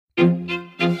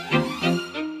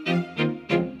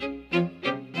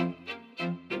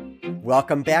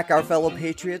Welcome back, our fellow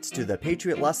patriots, to the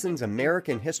Patriot Lessons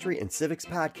American History and Civics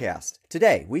podcast.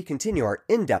 Today, we continue our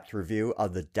in-depth review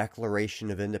of the Declaration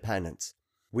of Independence.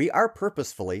 We are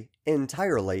purposefully,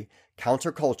 entirely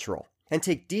countercultural and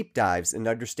take deep dives into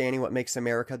understanding what makes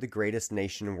America the greatest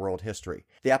nation in world history.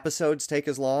 The episodes take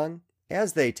as long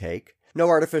as they take. No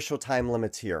artificial time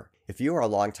limits here. If you are a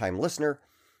longtime listener,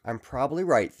 I'm probably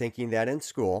right thinking that in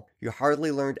school, you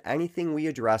hardly learned anything we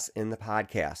address in the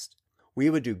podcast. We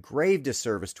would do grave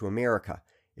disservice to America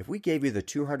if we gave you the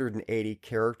 280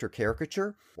 character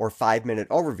caricature or 5-minute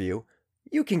overview.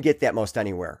 You can get that most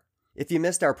anywhere. If you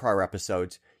missed our prior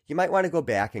episodes, you might want to go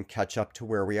back and catch up to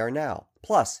where we are now.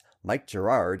 Plus, Mike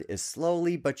Gerard is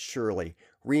slowly but surely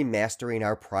remastering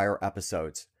our prior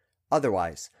episodes.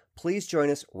 Otherwise, please join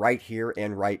us right here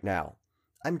and right now.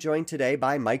 I'm joined today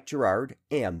by Mike Gerard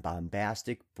and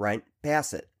bombastic Brent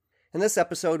Bassett. In this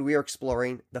episode, we are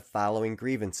exploring the following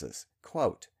grievances.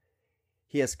 Quote,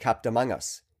 "He has kept among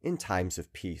us, in times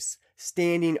of peace,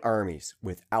 standing armies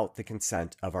without the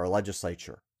consent of our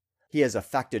legislature. He has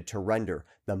affected to render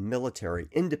the military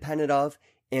independent of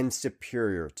and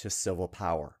superior to civil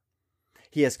power.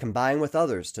 He has combined with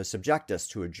others to subject us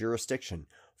to a jurisdiction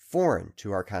foreign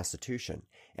to our Constitution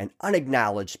and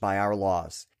unacknowledged by our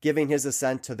laws, giving his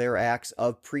assent to their acts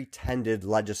of pretended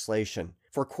legislation,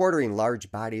 for quartering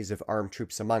large bodies of armed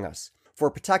troops among us, for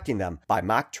protecting them by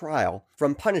mock trial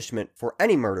from punishment for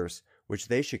any murders which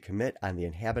they should commit on the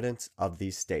inhabitants of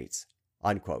these states."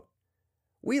 Unquote.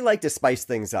 We like to spice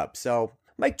things up, so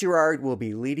Mike Gerard will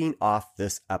be leading off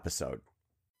this episode.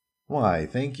 Why,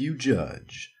 thank you,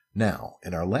 Judge. Now,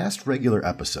 in our last regular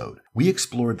episode, we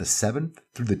explored the 7th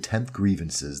through the 10th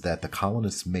grievances that the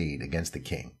colonists made against the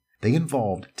king. They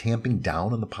involved tamping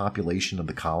down on the population of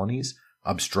the colonies,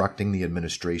 obstructing the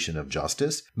administration of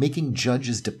justice, making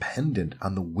judges dependent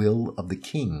on the will of the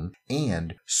king,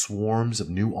 and swarms of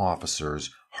new officers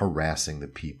harassing the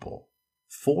people.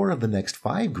 4 of the next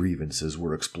 5 grievances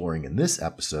we're exploring in this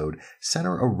episode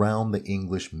center around the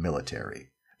English military.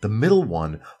 The middle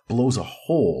one blows a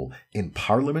hole in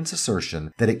Parliament's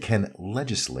assertion that it can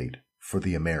legislate for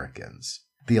the Americans.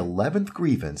 The 11th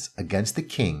grievance against the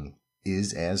king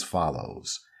is as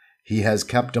follows. "He has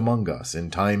kept among us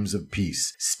in times of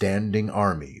peace standing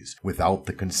armies without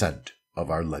the consent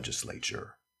of our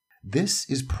legislature." This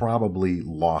is probably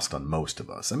lost on most of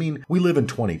us. I mean, we live in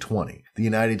 2020. The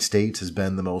United States has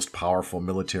been the most powerful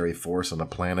military force on the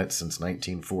planet since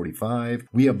 1945.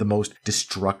 We have the most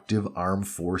destructive armed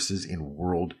forces in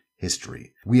world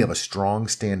history. We have a strong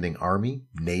standing Army,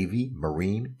 Navy,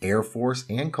 Marine, Air Force,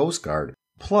 and Coast Guard.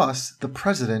 Plus, the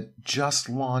president just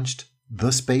launched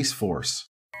the Space Force.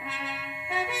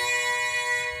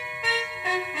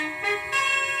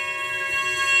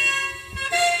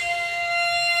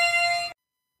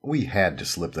 We had to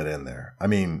slip that in there. I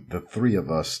mean, the 3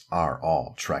 of us are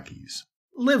all Trekkies.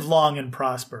 Live long and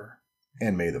prosper.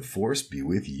 And may the Force be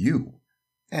with you.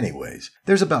 Anyways,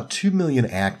 there's about 2 million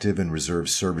active and reserve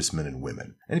servicemen and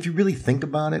women. And if you really think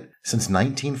about it, since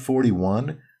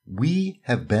 1941, we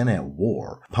have been at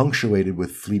war, punctuated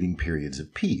with fleeting periods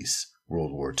of peace.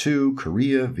 World War II,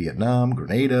 Korea, Vietnam,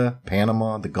 Grenada,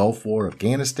 Panama, the Gulf War,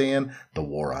 Afghanistan, the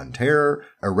War on Terror,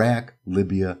 Iraq,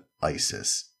 Libya,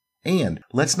 ISIS. And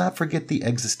let's not forget the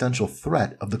existential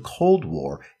threat of the Cold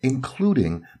War,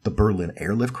 including the Berlin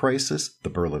airlift crisis, the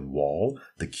Berlin Wall,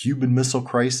 the Cuban Missile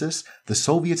Crisis, the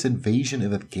Soviets' invasion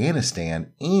of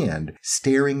Afghanistan, and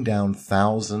staring down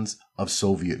thousands of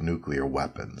Soviet nuclear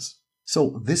weapons.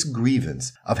 So this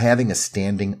grievance of having a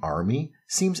standing army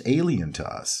seems alien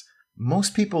to us.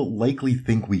 Most people likely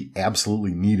think we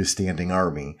absolutely need a standing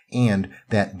army and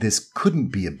that this couldn't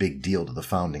be a big deal to the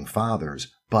founding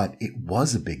fathers, but it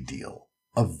was a big deal.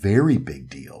 A very big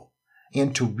deal.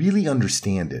 And to really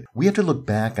understand it, we have to look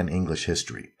back on English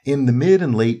history. In the mid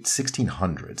and late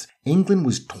 1600s, England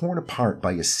was torn apart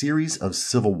by a series of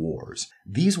civil wars.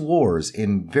 These wars,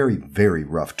 in very, very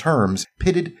rough terms,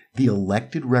 pitted the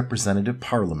elected representative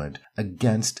parliament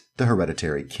against the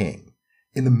hereditary king.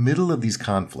 In the middle of these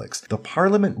conflicts, the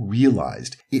Parliament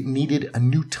realized it needed a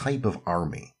new type of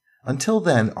army. Until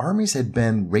then, armies had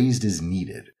been raised as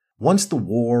needed. Once the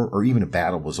war or even a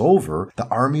battle was over, the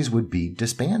armies would be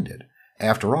disbanded.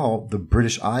 After all, the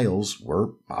British Isles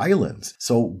were islands,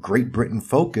 so Great Britain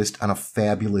focused on a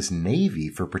fabulous navy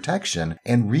for protection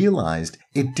and realized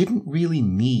it didn't really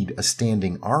need a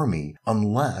standing army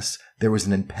unless there was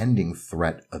an impending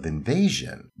threat of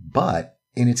invasion. But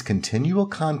in its continual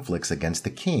conflicts against the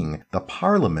king, the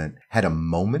Parliament had a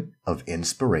moment of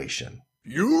inspiration.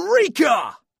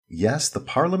 Eureka! Yes, the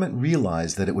Parliament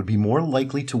realized that it would be more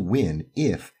likely to win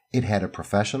if it had a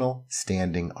professional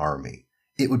standing army.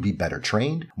 It would be better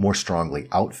trained, more strongly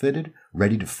outfitted,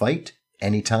 ready to fight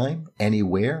anytime,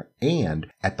 anywhere, and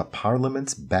at the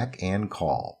Parliament's beck and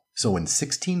call. So in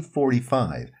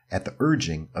 1645, at the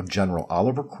urging of General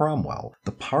Oliver Cromwell,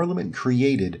 the Parliament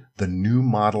created the New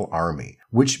Model Army,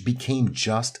 which became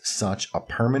just such a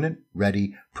permanent,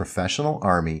 ready, professional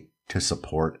army to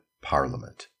support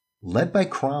Parliament. Led by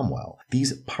Cromwell,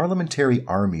 these parliamentary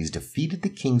armies defeated the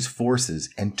king's forces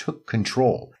and took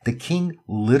control. The king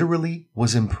literally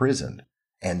was imprisoned.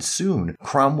 And soon,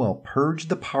 Cromwell purged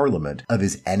the Parliament of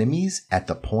his enemies at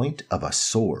the point of a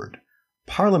sword.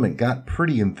 Parliament got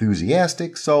pretty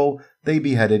enthusiastic, so they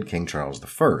beheaded King Charles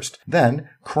I. Then,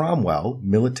 Cromwell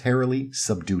militarily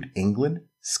subdued England,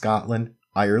 Scotland,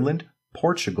 Ireland,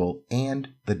 Portugal, and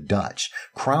the Dutch.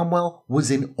 Cromwell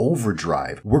was in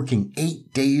overdrive, working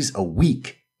 8 days a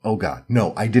week. Oh God,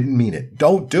 no, I didn't mean it.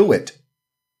 Don't do it!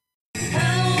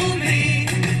 Hold me,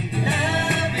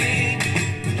 love me,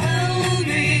 hold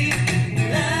me,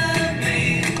 love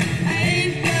me. I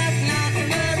ain't got nothing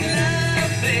but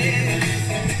love, baby.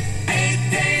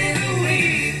 8 days a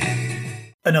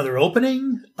week. Another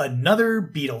opening, another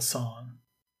Beatles song.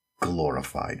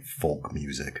 Glorified folk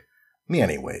music.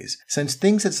 Anyways, since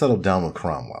things had settled down with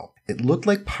Cromwell, it looked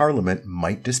like Parliament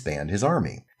might disband his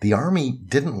army. The army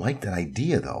didn't like that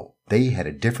idea, though. They had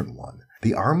a different one.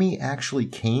 The army actually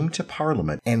came to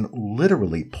Parliament and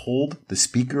literally pulled the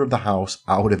Speaker of the House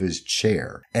out of his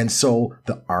chair. And so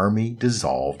the army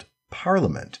dissolved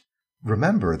Parliament.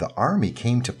 Remember, the army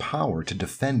came to power to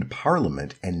defend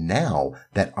Parliament, and now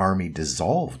that army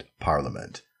dissolved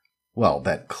Parliament. Well,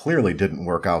 that clearly didn't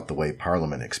work out the way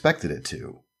Parliament expected it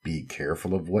to. Be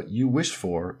careful of what you wish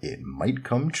for, it might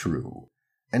come true.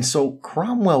 And so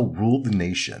Cromwell ruled the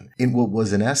nation in what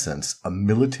was in essence a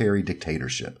military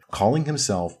dictatorship, calling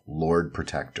himself Lord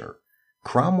Protector.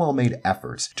 Cromwell made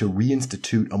efforts to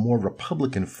reinstitute a more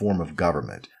republican form of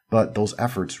government, but those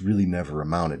efforts really never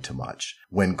amounted to much.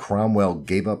 When Cromwell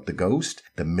gave up the ghost,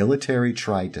 the military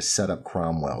tried to set up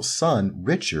Cromwell's son,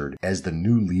 Richard, as the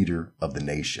new leader of the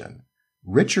nation.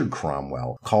 Richard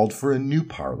Cromwell called for a new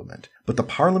parliament, but the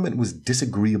parliament was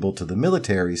disagreeable to the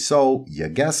military, so, you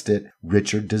guessed it,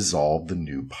 Richard dissolved the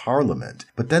new parliament.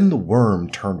 But then the worm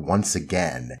turned once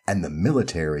again, and the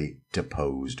military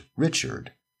deposed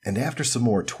Richard. And after some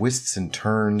more twists and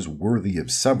turns worthy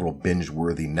of several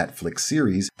binge-worthy Netflix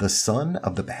series, the son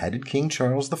of the beheaded King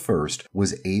Charles I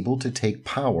was able to take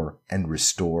power and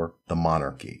restore the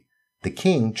monarchy. The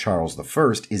king, Charles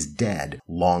I, is dead.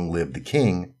 Long live the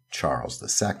king, Charles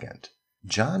II.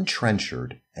 John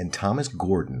Trenchard and Thomas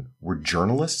Gordon were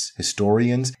journalists,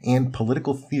 historians, and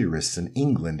political theorists in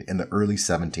England in the early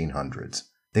 1700s.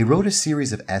 They wrote a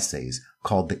series of essays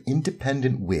called The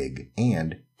Independent Whig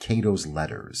and Cato's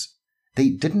Letters. They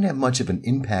didn't have much of an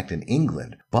impact in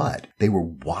England, but they were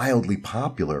wildly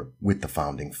popular with the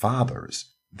Founding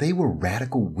Fathers. They were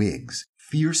radical Whigs,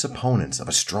 fierce opponents of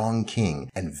a strong king,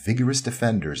 and vigorous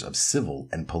defenders of civil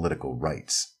and political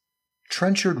rights.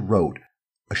 Trenchard wrote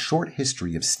A Short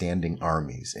History of Standing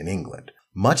Armies in England.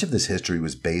 Much of this history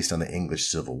was based on the English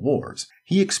Civil Wars.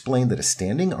 He explained that a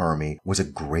standing army was a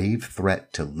grave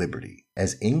threat to liberty.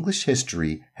 As English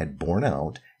history had borne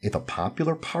out, if a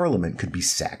popular parliament could be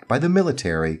sacked by the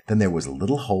military, then there was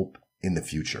little hope in the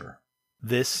future.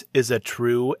 This is a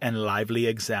true and lively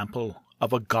example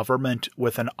of a government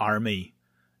with an army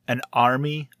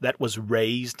that was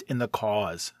raised in the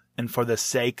cause and for the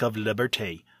sake of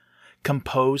liberty,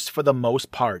 composed for the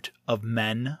most part of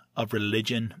men of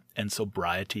religion and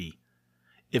sobriety.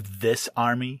 If this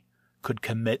army could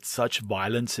commit such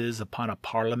violences upon a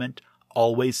parliament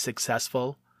always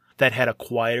successful, that had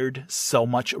acquired so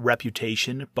much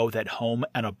reputation both at home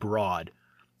and abroad,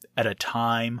 at a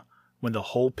time when the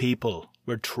whole people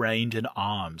were trained in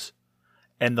arms,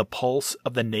 and the pulse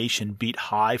of the nation beat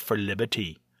high for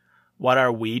liberty, what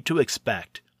are we to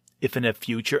expect if in a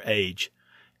future age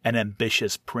an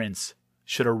ambitious prince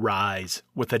should arise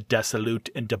with a dissolute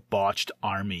and debauched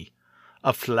army,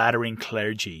 a flattering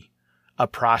clergy, a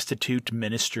prostitute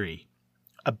ministry,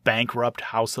 a bankrupt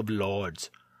House of Lords,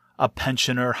 a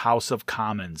pensioner House of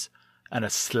Commons, and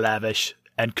a slavish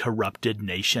and corrupted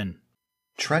nation?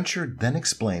 Trenchard then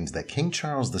explains that King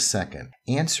Charles II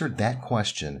answered that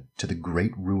question to the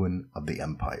great ruin of the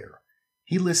empire.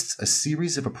 He lists a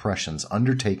series of oppressions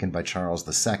undertaken by Charles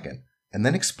II, and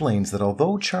then explains that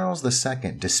although Charles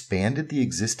II disbanded the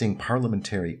existing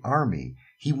parliamentary army,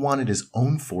 he wanted his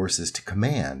own forces to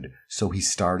command, so he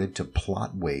started to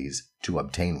plot ways to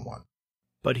obtain one.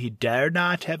 But he dare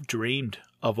not have dreamed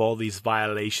of all these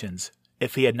violations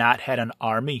if he had not had an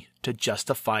army to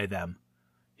justify them.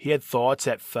 He had thoughts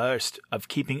at first of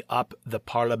keeping up the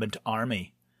Parliament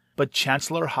army, But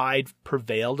Chancellor Hyde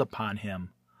prevailed upon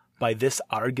him by this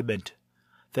argument,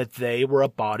 that they were a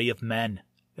body of men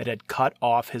that had cut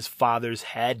off his father's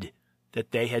head,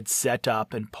 that they had set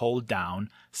up and pulled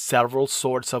down several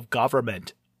sorts of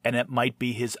government, and it might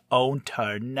be his own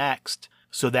turn next,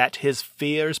 so that his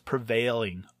fears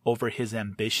prevailing over his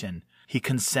ambition, he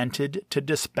consented to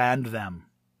disband them,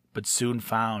 but soon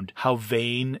found how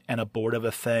vain and abortive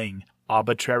a thing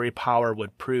arbitrary power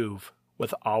would prove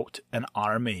without an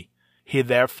army. He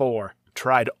therefore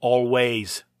tried all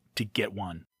ways to get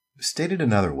one. Stated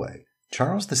another way,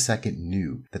 Charles II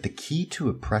knew that the key to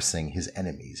oppressing his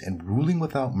enemies and ruling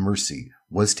without mercy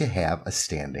was to have a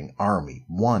standing army,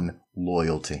 one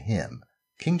loyal to him.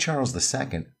 King Charles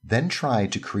II then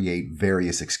tried to create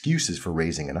various excuses for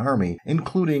raising an army,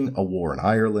 including a war in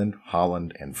Ireland,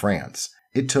 Holland, and France.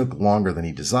 It took longer than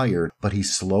he desired, but he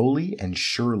slowly and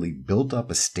surely built up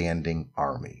a standing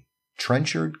army.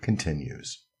 Trenchard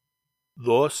continues.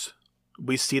 Thus,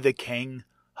 we see the king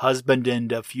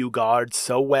husbanded a few guards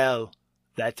so well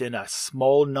that in a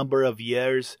small number of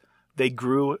years they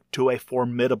grew to a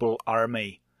formidable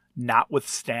army,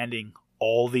 notwithstanding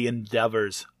all the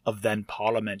endeavours of then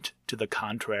Parliament to the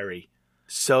contrary.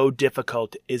 So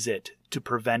difficult is it to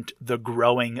prevent the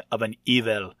growing of an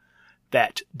evil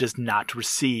that does not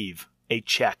receive a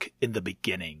check in the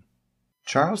beginning.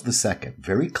 Charles II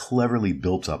very cleverly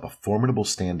built up a formidable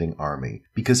standing army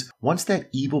because once that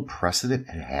evil precedent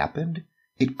had happened,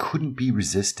 it couldn't be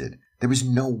resisted. There was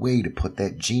no way to put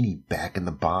that genie back in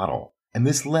the bottle. And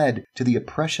this led to the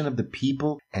oppression of the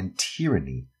people and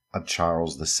tyranny of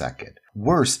Charles II.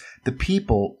 Worse, the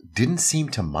people didn't seem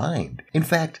to mind. In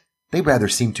fact, they rather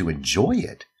seemed to enjoy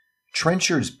it.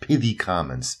 Trenchard's pithy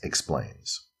comments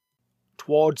explains.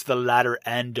 Towards the latter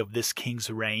end of this king's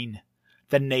reign,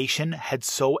 the nation had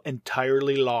so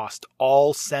entirely lost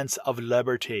all sense of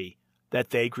liberty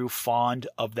that they grew fond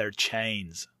of their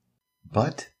chains.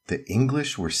 But the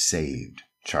English were saved.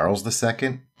 Charles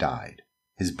II died.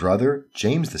 His brother,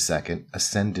 James II,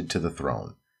 ascended to the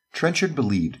throne. Trenchard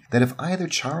believed that if either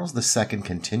Charles II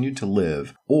continued to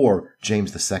live or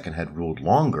James II had ruled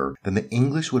longer, then the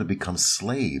English would have become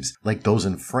slaves like those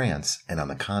in France and on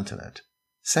the continent.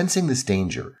 Sensing this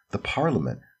danger, the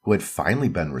Parliament, who had finally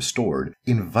been restored,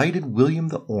 invited William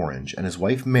the Orange and his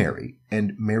wife Mary,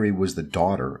 and Mary was the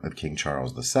daughter of King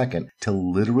Charles II, to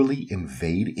literally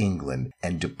invade England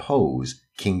and depose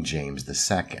King James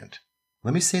II.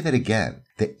 Let me say that again.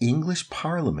 The English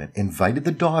Parliament invited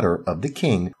the daughter of the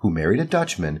king, who married a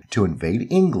Dutchman, to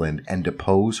invade England and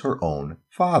depose her own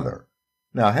father.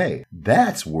 Now, hey,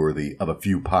 that's worthy of a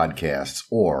few podcasts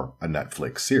or a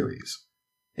Netflix series.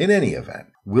 In any event,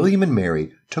 William and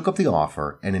Mary took up the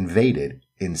offer and invaded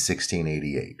in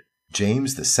 1688.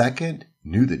 James II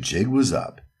knew the jig was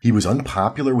up. He was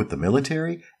unpopular with the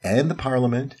military and the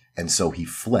Parliament, and so he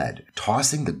fled,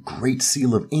 tossing the Great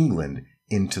Seal of England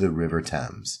into the River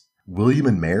Thames. William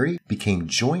and Mary became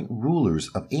joint rulers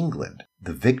of England.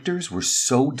 The victors were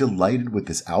so delighted with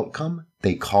this outcome,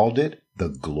 they called it the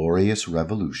Glorious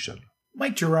Revolution.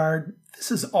 Mike Gerard,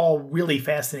 this is all really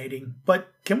fascinating, but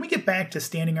can we get back to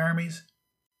standing armies?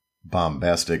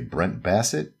 Bombastic Brent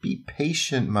Bassett, be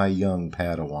patient, my young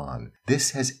Padawan.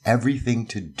 This has everything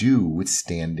to do with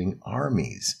standing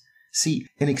armies. See,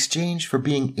 in exchange for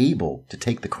being able to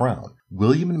take the crown,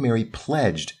 William and Mary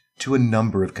pledged to a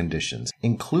number of conditions,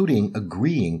 including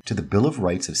agreeing to the Bill of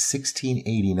Rights of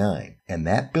 1689. And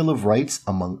that Bill of Rights,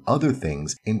 among other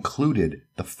things, included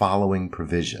the following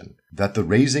provision: that the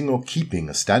raising or keeping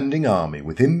a standing army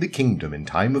within the kingdom in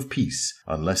time of peace,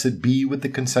 unless it be with the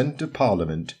consent of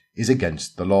Parliament, is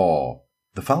against the law.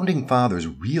 The Founding Fathers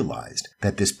realized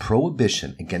that this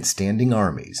prohibition against standing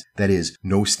armies, that is,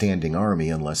 no standing army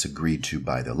unless agreed to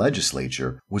by the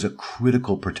legislature, was a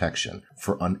critical protection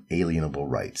for unalienable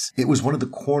rights. It was one of the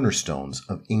cornerstones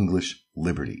of English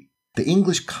liberty. The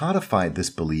English codified this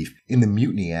belief in the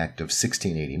Mutiny Act of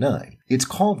 1689. It's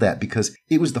called that because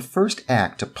it was the first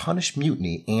act to punish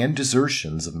mutiny and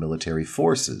desertions of military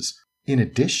forces. In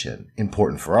addition,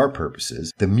 important for our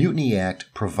purposes, the Mutiny Act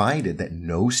provided that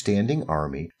no standing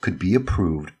army could be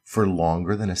approved for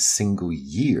longer than a single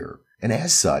year. And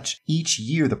as such, each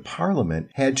year the Parliament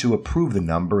had to approve the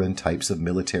number and types of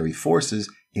military forces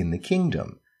in the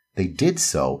kingdom. They did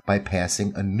so by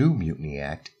passing a new Mutiny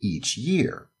Act each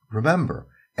year. Remember,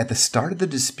 at the start of the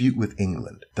dispute with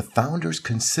England, the founders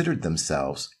considered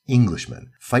themselves Englishmen,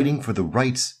 fighting for the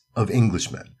rights of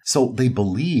Englishmen. So they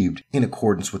believed, in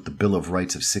accordance with the Bill of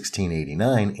Rights of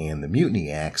 1689 and the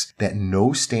Mutiny Acts, that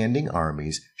no standing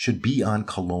armies should be on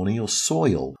colonial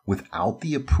soil without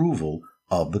the approval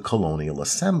of the colonial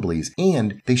assemblies,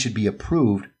 and they should be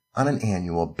approved on an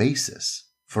annual basis.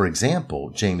 For example,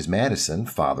 James Madison,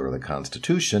 father of the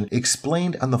Constitution,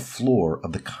 explained on the floor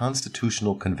of the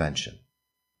Constitutional Convention.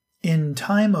 In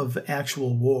time of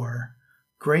actual war,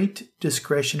 great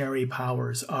discretionary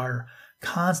powers are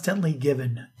constantly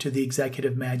given to the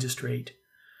executive magistrate.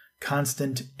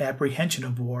 Constant apprehension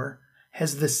of war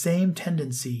has the same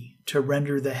tendency to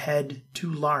render the head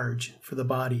too large for the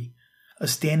body. A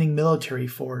standing military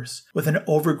force with an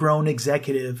overgrown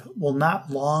executive will not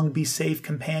long be safe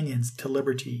companions to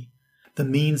liberty. The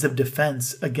means of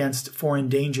defense against foreign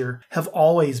danger have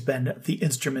always been the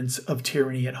instruments of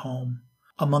tyranny at home.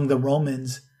 Among the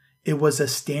Romans, it was a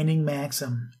standing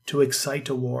maxim to excite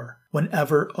a war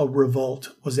whenever a revolt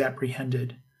was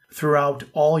apprehended. Throughout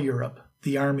all Europe,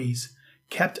 the armies,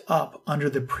 kept up under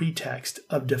the pretext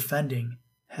of defending,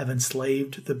 have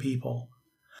enslaved the people.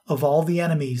 Of all the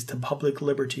enemies to public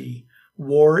liberty,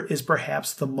 war is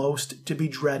perhaps the most to be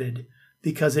dreaded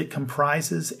because it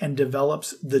comprises and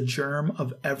develops the germ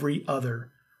of every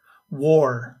other.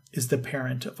 War is the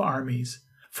parent of armies.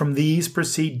 From these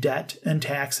proceed debt and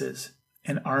taxes,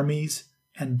 and armies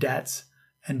and debts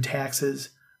and taxes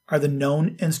are the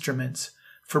known instruments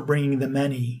for bringing the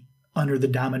many under the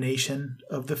domination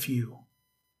of the few.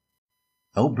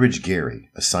 Elbridge Gerry,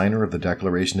 a signer of the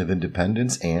Declaration of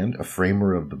Independence and a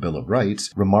framer of the Bill of Rights,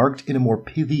 remarked in a more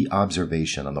pithy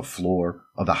observation on the floor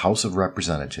of the House of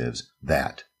Representatives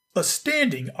that a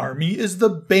standing army is the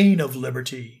bane of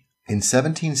liberty. In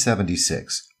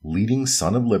 1776, leading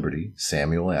son of liberty,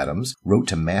 Samuel Adams, wrote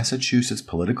to Massachusetts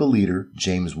political leader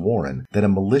James Warren that a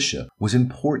militia was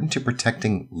important to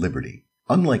protecting liberty.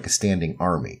 Unlike a standing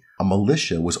army, a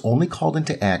militia was only called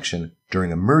into action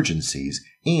during emergencies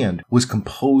and was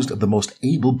composed of the most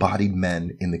able-bodied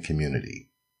men in the community.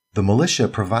 The militia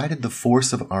provided the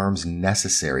force of arms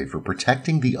necessary for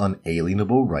protecting the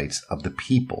unalienable rights of the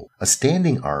people. A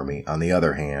standing army, on the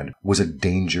other hand, was a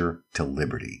danger to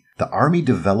liberty. The army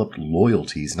developed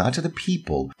loyalties not to the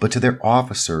people, but to their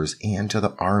officers and to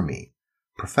the army.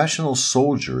 Professional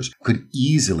soldiers could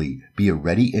easily be a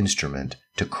ready instrument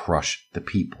to crush the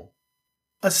people.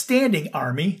 A standing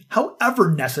army,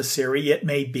 however necessary it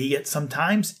may be at some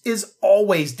times, is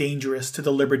always dangerous to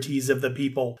the liberties of the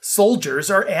people.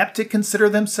 Soldiers are apt to consider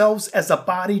themselves as a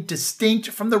body distinct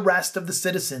from the rest of the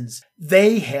citizens.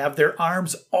 They have their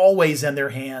arms always in their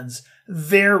hands.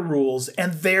 Their rules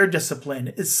and their discipline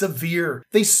is severe.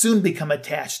 They soon become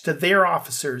attached to their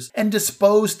officers and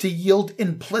disposed to yield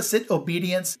implicit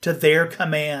obedience to their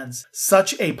commands.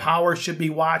 Such a power should be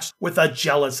watched with a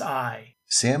jealous eye.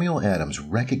 Samuel Adams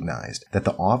recognized that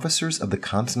the officers of the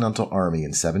Continental Army in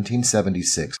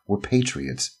 1776 were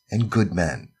patriots and good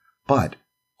men. But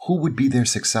who would be their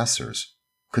successors?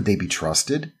 Could they be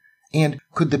trusted? And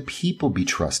could the people be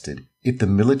trusted if the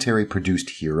military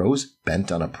produced heroes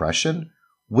bent on oppression?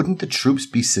 Wouldn't the troops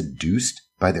be seduced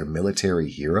by their military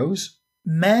heroes?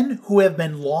 Men who have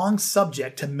been long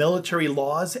subject to military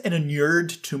laws and inured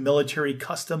to military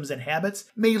customs and habits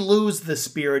may lose the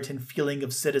spirit and feeling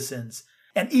of citizens.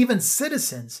 And even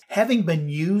citizens, having been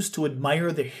used to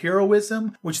admire the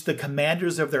heroism which the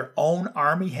commanders of their own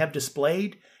army have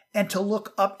displayed, and to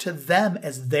look up to them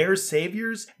as their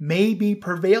saviors, may be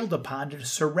prevailed upon to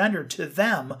surrender to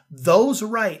them those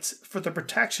rights for the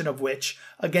protection of which,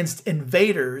 against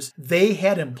invaders, they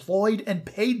had employed and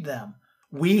paid them.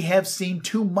 We have seen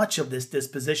too much of this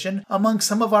disposition among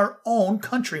some of our own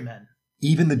countrymen.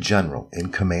 Even the general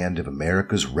in command of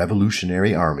America's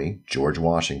Revolutionary Army, George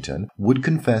Washington, would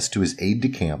confess to his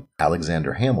aide-de-camp,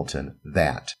 Alexander Hamilton,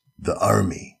 that the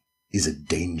army is a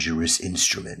dangerous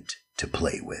instrument to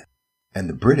play with. And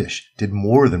the British did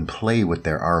more than play with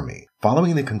their army.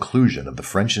 Following the conclusion of the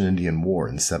French and Indian War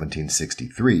in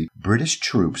 1763, British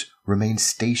troops remained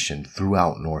stationed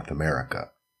throughout North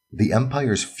America. The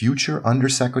Empire's future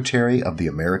Undersecretary of the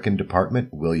American Department,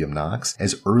 William Knox,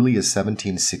 as early as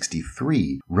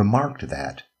 1763, remarked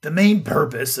that the main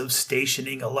purpose of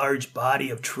stationing a large body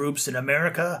of troops in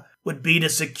America would be to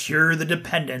secure the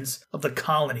dependence of the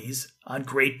colonies on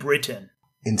Great Britain.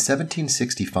 In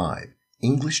 1765,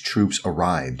 English troops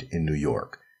arrived in New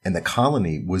York, and the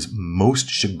colony was most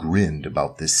chagrined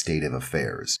about this state of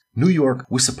affairs. New York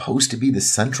was supposed to be the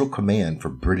central command for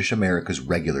British America's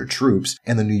regular troops,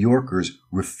 and the New Yorkers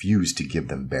refused to give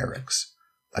them barracks.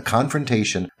 A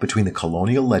confrontation between the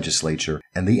colonial legislature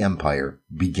and the Empire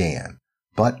began,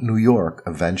 but New York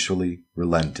eventually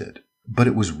relented. But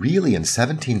it was really in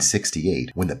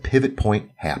 1768 when the pivot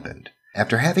point happened.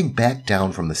 After having backed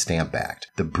down from the Stamp Act,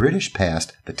 the British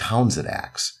passed the Townshend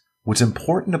Acts. What's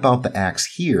important about the acts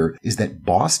here is that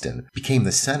Boston became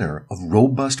the center of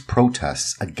robust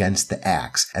protests against the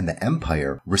acts, and the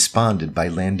Empire responded by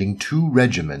landing 2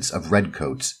 regiments of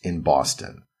redcoats in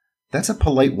Boston. That's a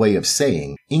polite way of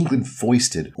saying England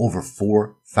foisted over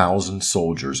 4,000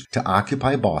 soldiers to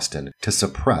occupy Boston to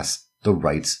suppress the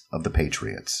rights of the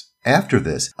Patriots. After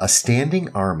this, a standing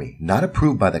army not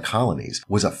approved by the colonies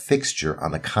was a fixture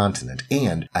on the continent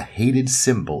and a hated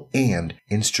symbol and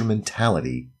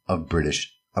instrumentality of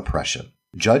British oppression.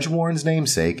 Judge Warren's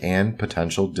namesake and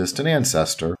potential distant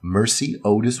ancestor, Mercy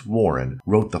Otis Warren,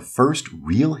 wrote the first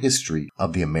real history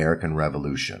of the American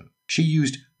Revolution. She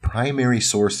used primary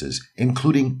sources,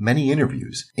 including many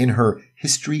interviews. In her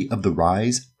History of the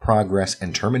Rise, Progress,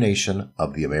 and Termination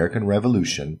of the American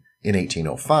Revolution in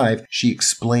 1805, she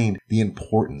explained the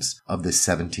importance of the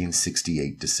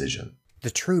 1768 decision.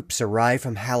 The troops arrived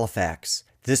from Halifax.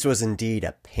 This was indeed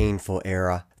a painful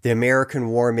era. The American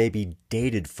War may be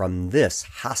dated from this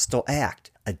hostile act,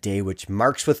 a day which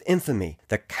marks with infamy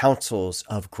the councils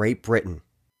of Great Britain.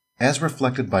 As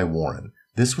reflected by Warren,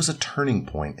 this was a turning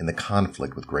point in the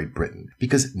conflict with Great Britain,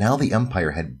 because now the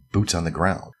Empire had boots on the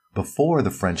ground. Before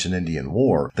the French and Indian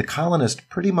War, the colonists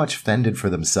pretty much fended for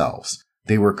themselves.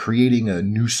 They were creating a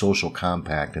new social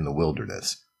compact in the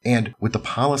wilderness. And with the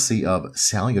policy of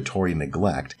salutary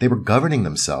neglect, they were governing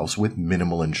themselves with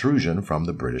minimal intrusion from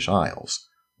the British Isles.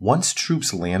 Once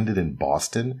troops landed in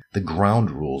Boston, the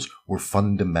ground rules were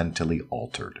fundamentally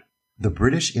altered. The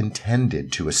British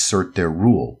intended to assert their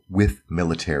rule with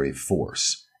military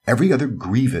force. Every other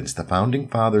grievance the Founding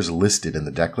Fathers listed in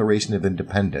the Declaration of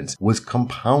Independence was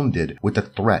compounded with the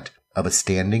threat of a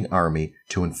standing army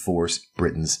to enforce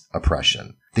Britain's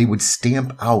oppression. They would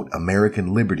stamp out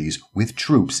American liberties with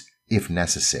troops if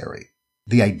necessary.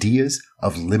 The ideas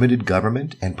of limited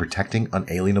government and protecting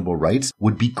unalienable rights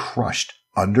would be crushed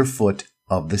underfoot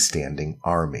of the standing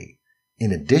army.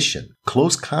 In addition,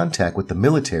 close contact with the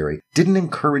military didn't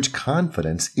encourage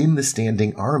confidence in the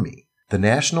standing army. The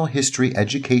National History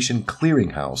Education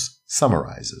Clearinghouse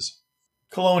summarizes.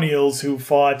 Colonials who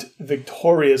fought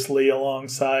victoriously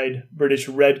alongside British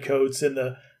redcoats in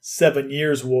the 7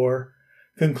 Years' War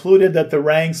concluded that the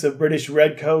ranks of British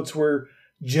redcoats were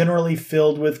generally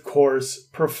filled with coarse,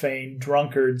 profane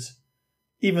drunkards.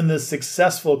 Even the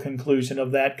successful conclusion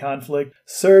of that conflict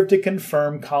served to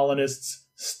confirm colonists'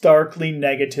 starkly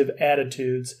negative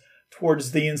attitudes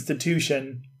towards the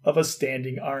institution of a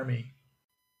standing army.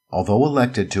 Although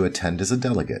elected to attend as a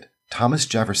delegate, Thomas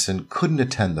Jefferson couldn't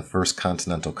attend the First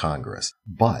Continental Congress,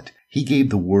 but he gave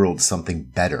the world something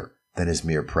better than his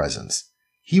mere presence.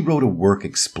 He wrote a work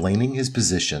explaining his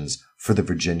positions for the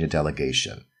Virginia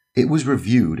delegation. It was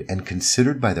reviewed and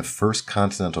considered by the First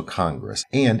Continental Congress,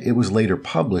 and it was later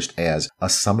published as A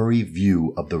Summary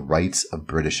View of the Rights of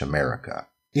British America.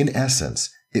 In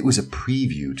essence, it was a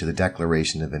preview to the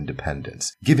Declaration of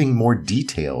Independence, giving more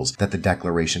details that the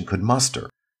Declaration could muster.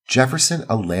 Jefferson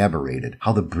elaborated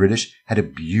how the British had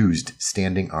abused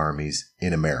standing armies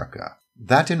in America.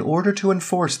 That in order to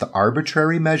enforce the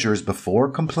arbitrary measures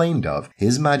before complained of,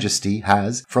 His Majesty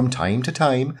has, from time to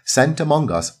time, sent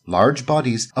among us large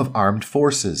bodies of armed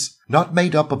forces, not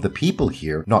made up of the people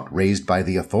here, not raised by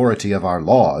the authority of our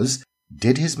laws.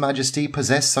 Did His Majesty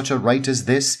possess such a right as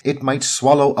this, it might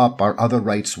swallow up our other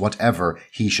rights whatever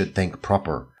he should think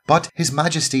proper. But His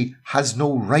Majesty has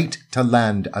no right to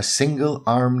land a single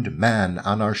armed man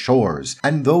on our shores,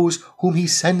 and those whom he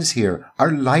sends here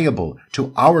are liable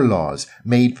to our laws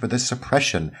made for the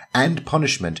suppression and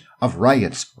punishment of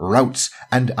riots, routs,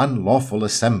 and unlawful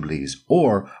assemblies,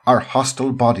 or our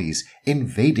hostile bodies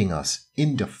invading us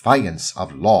in defiance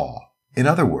of law. In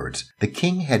other words, the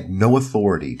king had no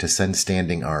authority to send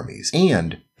standing armies,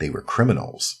 and they were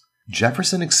criminals.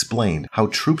 Jefferson explained how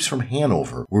troops from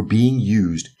Hanover were being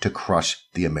used to crush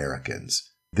the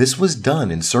Americans. This was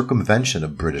done in circumvention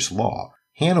of British law.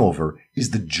 Hanover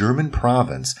is the German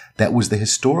province that was the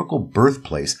historical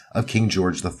birthplace of King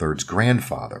George III's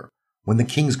grandfather. When the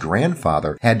king's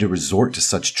grandfather had to resort to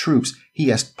such troops,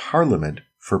 he asked Parliament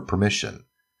for permission.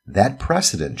 That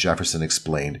precedent, Jefferson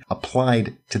explained,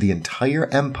 applied to the entire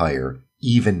empire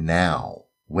even now.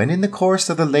 When in the course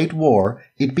of the late war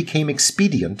it became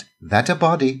expedient that a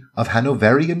body of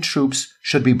Hanoverian troops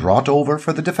should be brought over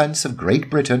for the defense of Great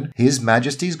Britain, His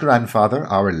Majesty's grandfather,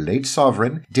 our late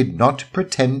sovereign, did not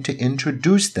pretend to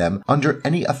introduce them under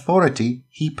any authority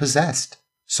he possessed.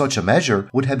 Such a measure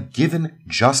would have given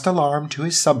just alarm to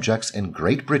his subjects in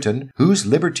Great Britain, whose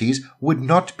liberties would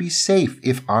not be safe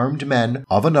if armed men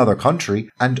of another country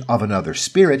and of another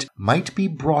spirit might be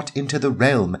brought into the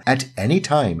realm at any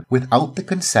time without the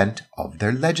consent of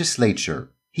their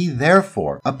legislature. He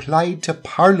therefore applied to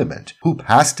Parliament, who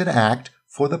passed an act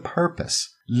for the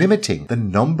purpose, limiting the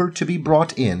number to be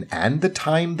brought in and the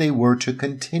time they were to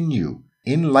continue.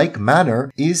 In like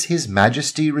manner is his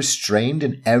majesty restrained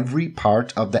in every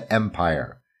part of the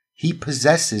empire. He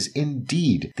possesses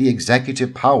indeed the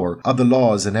executive power of the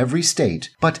laws in every state,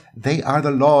 but they are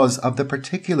the laws of the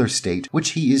particular state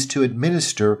which he is to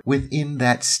administer within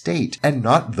that state, and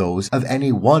not those of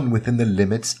any one within the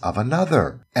limits of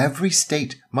another. Every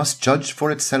state must judge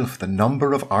for itself the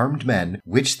number of armed men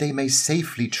which they may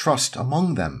safely trust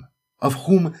among them, of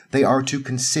whom they are to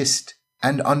consist,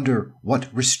 and under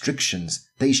what restrictions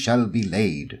they shall be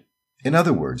laid. In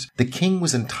other words, the king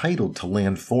was entitled to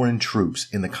land foreign troops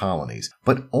in the colonies,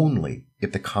 but only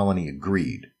if the colony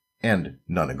agreed. And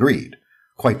none agreed.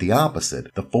 Quite the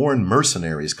opposite, the foreign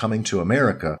mercenaries coming to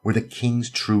America were the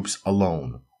king's troops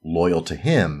alone, loyal to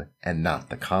him and not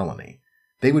the colony.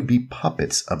 They would be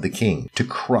puppets of the king to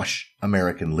crush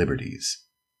American liberties.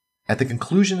 At the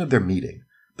conclusion of their meeting,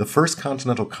 the First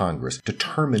Continental Congress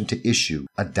determined to issue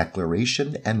a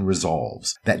declaration and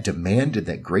resolves that demanded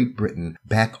that Great Britain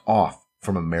back off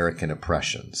from American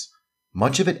oppressions.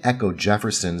 Much of it echoed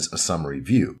Jefferson's A Summary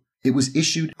View. It was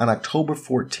issued on October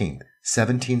 14,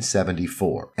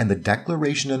 1774, and the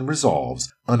declaration and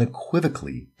resolves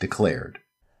unequivocally declared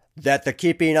that the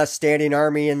keeping a standing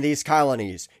army in these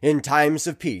colonies in times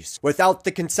of peace, without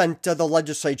the consent of the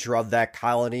legislature of that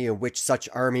colony in which such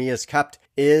army is kept,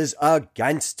 is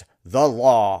against the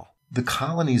law. The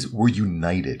colonies were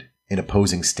united in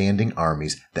opposing standing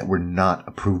armies that were not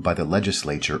approved by the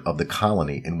legislature of the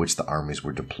colony in which the armies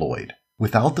were deployed.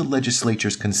 Without the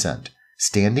legislature's consent,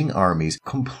 standing armies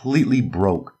completely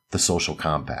broke the social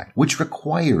compact, which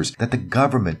requires that the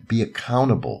government be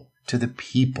accountable to the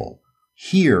people.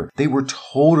 Here, they were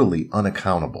totally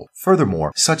unaccountable.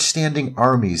 Furthermore, such standing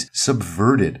armies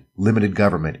subverted limited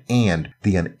government and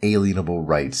the unalienable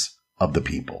rights of the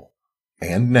people.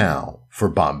 And now, for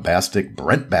bombastic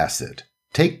Brent Bassett,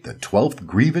 take the 12th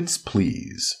grievance,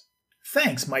 please.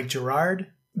 Thanks, Mike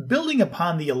Gerard. Building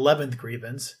upon the 11th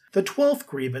grievance, the 12th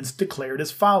grievance declared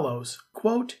as follows,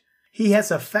 quote, "He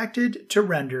has affected to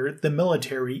render the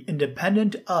military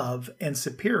independent of and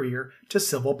superior to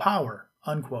civil power,"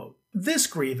 unquote. This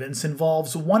grievance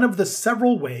involves one of the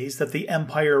several ways that the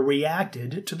empire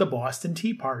reacted to the Boston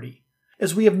Tea Party.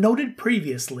 As we have noted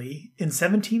previously, in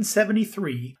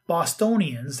 1773,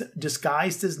 Bostonians,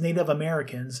 disguised as Native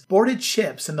Americans, boarded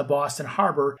ships in the Boston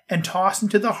harbor and tossed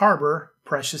into the harbor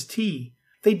precious tea.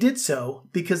 They did so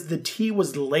because the tea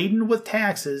was laden with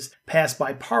taxes passed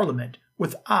by Parliament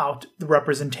without the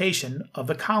representation of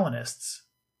the colonists.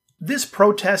 This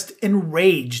protest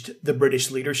enraged the British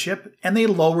leadership, and they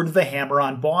lowered the hammer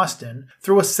on Boston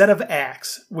through a set of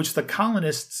acts which the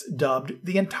colonists dubbed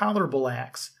the Intolerable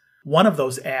Acts. One of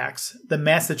those acts, the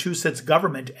Massachusetts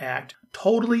Government Act,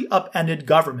 totally upended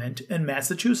government in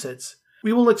Massachusetts.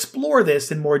 We will explore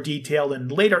this in more detail in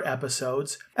later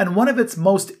episodes, and one of its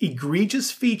most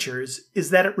egregious features is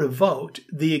that it revoked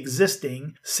the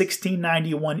existing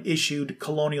 1691 issued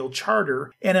colonial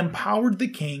charter and empowered the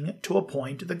king to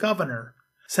appoint the governor.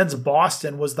 Since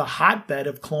Boston was the hotbed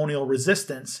of colonial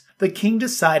resistance, the king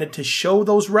decided to show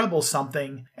those rebels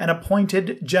something and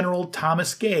appointed General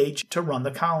Thomas Gage to run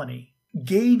the colony.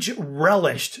 Gage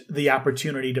relished the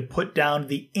opportunity to put down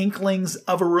the inklings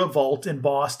of a revolt in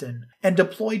Boston and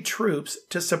deployed troops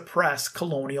to suppress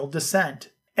colonial dissent.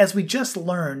 As we just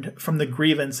learned from the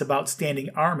grievance about standing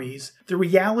armies, the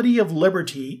reality of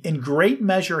liberty in great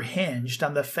measure hinged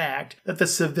on the fact that the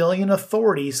civilian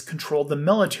authorities controlled the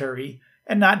military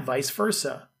and not vice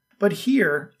versa. But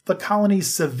here, the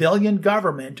colony's civilian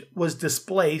government was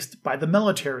displaced by the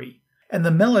military, and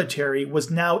the military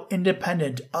was now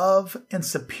independent of and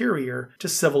superior to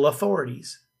civil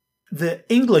authorities. The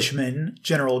Englishman,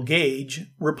 General Gage,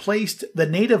 replaced the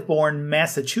native-born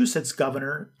Massachusetts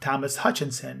governor, Thomas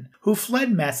Hutchinson, who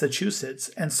fled Massachusetts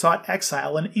and sought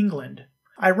exile in England.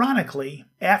 Ironically,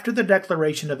 after the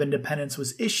Declaration of Independence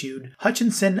was issued,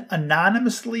 Hutchinson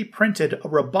anonymously printed a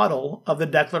rebuttal of the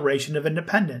Declaration of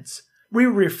Independence. We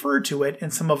referred to it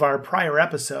in some of our prior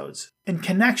episodes. In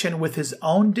connection with his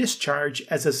own discharge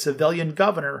as a civilian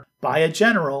governor by a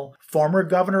general, former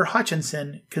Governor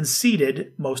Hutchinson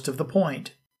conceded most of the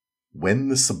point. When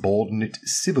the subordinate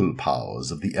civil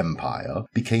powers of the empire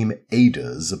became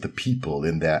aiders of the people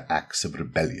in their acts of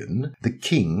rebellion, the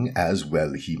king, as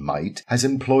well he might, has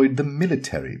employed the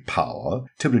military power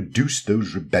to reduce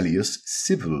those rebellious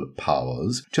civil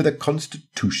powers to their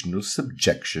constitutional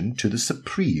subjection to the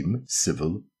supreme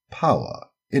civil power.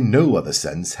 In no other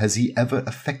sense has he ever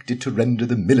affected to render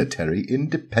the military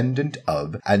independent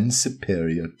of and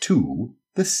superior to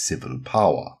the civil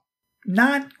power.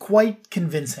 Not quite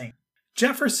convincing.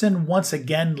 Jefferson once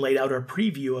again laid out a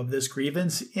preview of this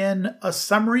grievance in A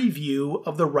Summary View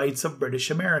of the Rights of British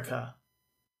America.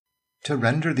 To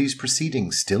render these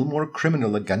proceedings still more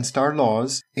criminal against our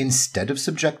laws, instead of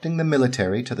subjecting the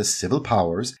military to the civil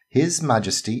powers, His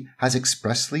Majesty has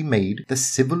expressly made the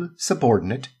civil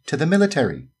subordinate to the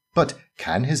military. But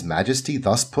can His Majesty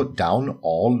thus put down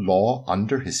all law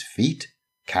under his feet?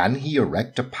 Can he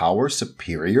erect a power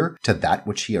superior to that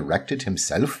which he erected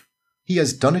himself? He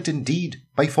has done it indeed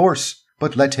by force,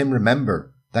 but let him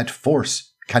remember that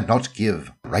force cannot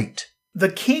give right.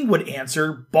 The king would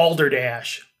answer,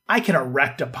 balderdash. I can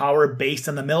erect a power based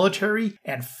on the military,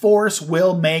 and force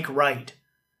will make right.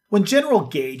 When General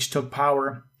Gage took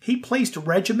power, he placed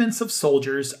regiments of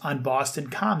soldiers on Boston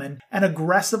Common and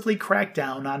aggressively cracked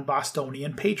down on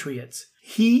Bostonian patriots.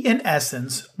 He, in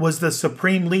essence, was the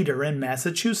supreme leader in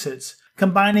Massachusetts,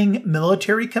 combining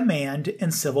military command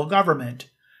and civil government,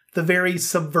 the very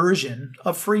subversion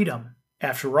of freedom.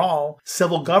 After all,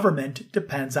 civil government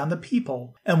depends on the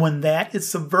people, and when that is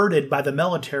subverted by the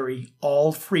military,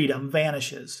 all freedom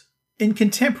vanishes. In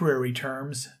contemporary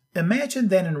terms, imagine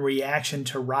that in reaction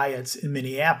to riots in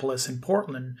Minneapolis and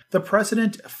Portland, the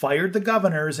president fired the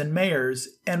governors and mayors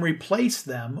and replaced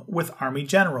them with army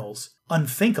generals.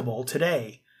 Unthinkable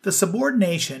today. The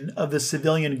subordination of the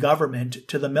civilian government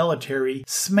to the military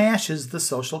smashes the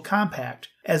social compact,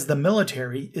 as the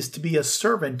military is to be a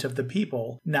servant of the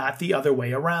people, not the other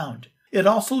way around. It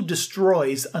also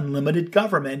destroys unlimited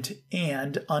government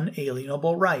and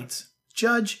unalienable rights.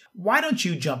 Judge, why don't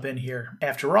you jump in here?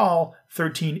 After all,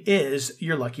 13 is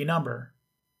your lucky number.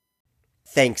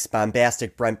 Thanks,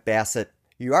 bombastic Brent Bassett.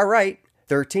 You are right.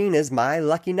 13 is my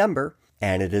lucky number,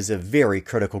 and it is a very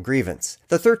critical grievance.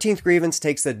 The 13th grievance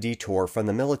takes a detour from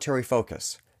the military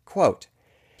focus. Quote,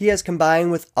 "He has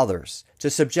combined with others to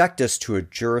subject us to a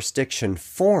jurisdiction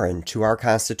foreign to our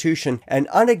Constitution and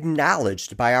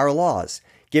unacknowledged by our laws,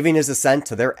 giving his assent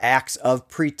to their acts of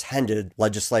pretended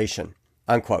legislation."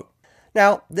 Unquote.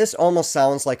 Now, this almost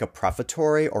sounds like a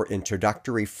prefatory or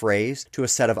introductory phrase to a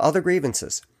set of other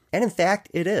grievances, and in fact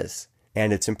it is,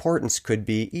 and its importance could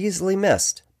be easily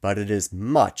missed, but it is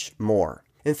much more.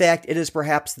 In fact, it is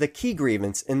perhaps the key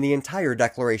grievance in the entire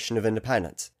Declaration of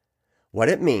Independence. What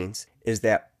it means is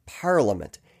that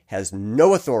Parliament has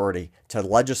no authority to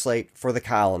legislate for the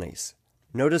colonies.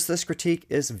 Notice this critique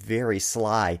is very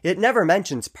sly. It never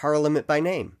mentions Parliament by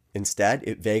name. Instead,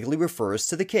 it vaguely refers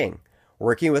to the king,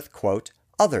 working with, quote,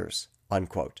 others,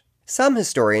 unquote. Some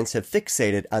historians have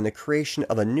fixated on the creation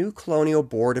of a new colonial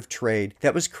board of trade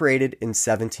that was created in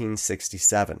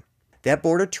 1767. That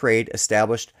board of trade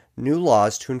established new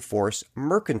laws to enforce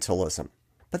mercantilism.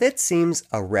 But that seems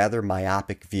a rather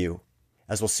myopic view.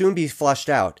 As will soon be fleshed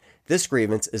out, this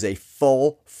grievance is a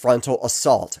full frontal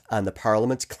assault on the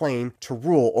Parliament's claim to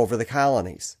rule over the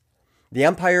colonies. The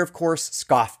Empire, of course,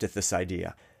 scoffed at this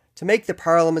idea. To make the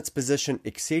Parliament's position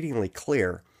exceedingly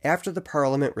clear, after the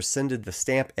Parliament rescinded the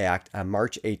Stamp Act on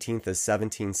March 18th of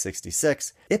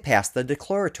 1766, it passed the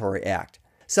Declaratory Act.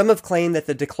 Some have claimed that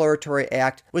the Declaratory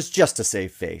Act was just to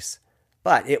save face.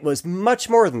 But it was much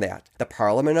more than that. The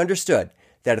Parliament understood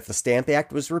that if the Stamp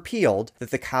Act was repealed,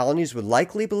 that the colonies would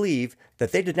likely believe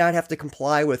that they did not have to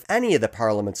comply with any of the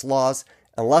Parliament's laws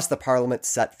unless the Parliament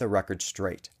set the record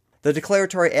straight. The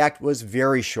Declaratory Act was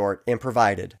very short and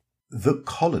provided, "The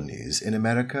colonies in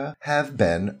America have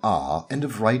been, are, and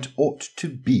of right ought to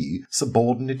be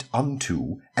subordinate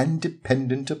unto and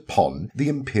dependent upon the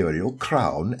imperial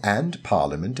crown and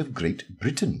Parliament of Great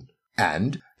Britain,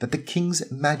 and that the King's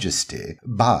Majesty,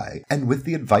 by and with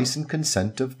the advice and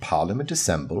consent of Parliament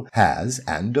assembled, has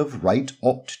and of right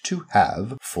ought to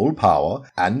have full power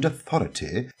and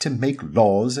authority to make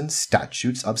laws and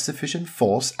statutes of sufficient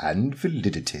force and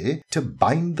validity to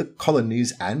bind the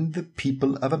colonies and the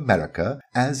people of America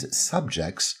as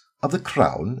subjects of the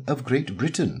Crown of Great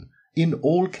Britain, in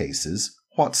all cases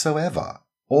whatsoever.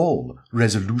 All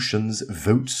resolutions,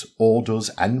 votes, orders,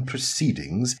 and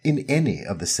proceedings in any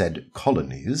of the said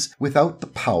colonies, without the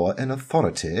power and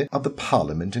authority of the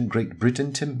Parliament in Great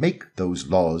Britain to make those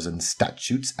laws and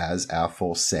statutes as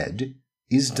aforesaid,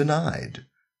 is denied,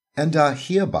 and are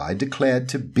hereby declared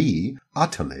to be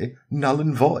utterly null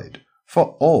and void,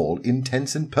 for all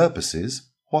intents and purposes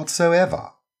whatsoever."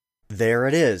 There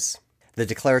it is. The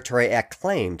Declaratory Act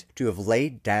claimed to have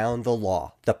laid down the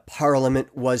law. The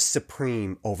Parliament was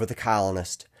supreme over the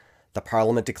colonist. The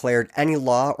Parliament declared any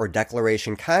law or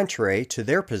declaration contrary to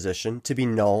their position to be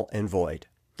null and void.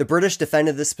 The British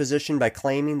defended this position by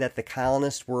claiming that the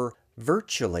colonists were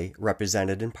virtually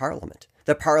represented in Parliament.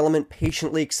 The Parliament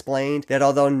patiently explained that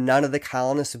although none of the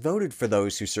colonists voted for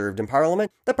those who served in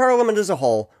Parliament, the Parliament as a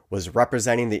whole was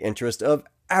representing the interest of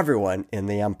everyone in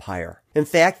the empire. In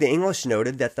fact, the English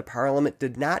noted that the Parliament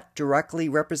did not directly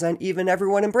represent even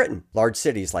everyone in Britain. Large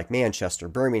cities like Manchester,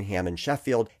 Birmingham, and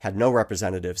Sheffield had no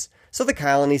representatives, so the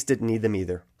colonies didn't need them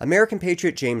either. American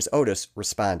patriot James Otis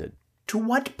responded, "To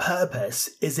what purpose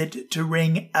is it to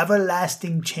wring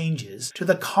everlasting changes to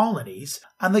the colonies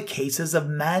on the cases of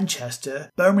Manchester,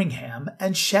 Birmingham,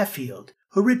 and Sheffield,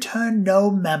 who return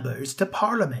no members to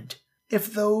Parliament,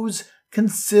 if those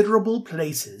considerable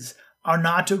places are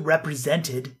not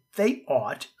represented they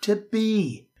ought to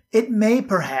be? It may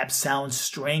perhaps sound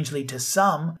strangely to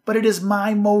some, but it is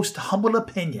my most humble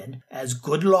opinion, as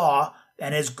good law,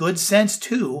 and as good sense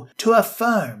too, to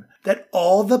affirm that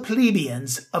all the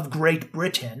plebeians of Great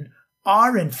Britain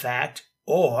are in fact,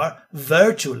 or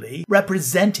virtually,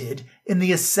 represented in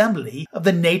the assembly of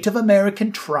the Native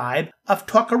American tribe of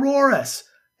Tuscaroras,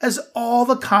 as all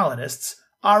the colonists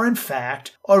are in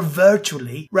fact, or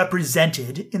virtually,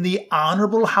 represented in the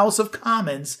Honorable House of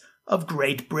Commons of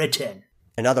Great Britain."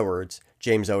 In other words,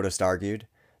 James Otis argued,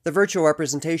 the virtual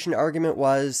representation argument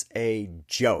was a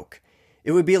joke.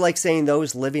 It would be like saying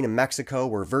those living in Mexico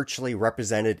were virtually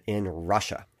represented in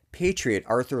Russia. Patriot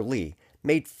Arthur Lee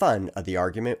made fun of the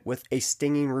argument with a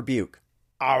stinging rebuke.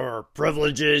 "Our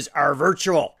privileges are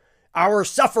virtual. Our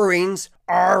sufferings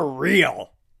are real."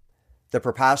 The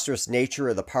preposterous nature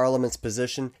of the Parliament's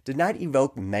position did not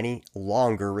evoke many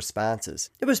longer responses.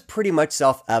 It was pretty much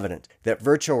self-evident that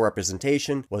virtual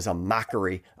representation was a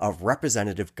mockery of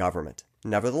representative government.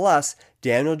 Nevertheless,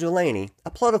 Daniel Delany, a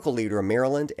political leader in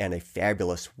Maryland and a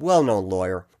fabulous, well-known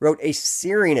lawyer, wrote a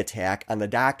searing attack on the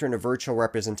doctrine of virtual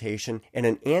representation in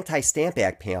an anti-Stamp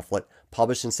Act pamphlet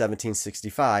published in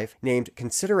 1765 named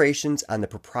Considerations on the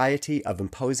Propriety of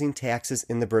Imposing Taxes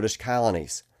in the British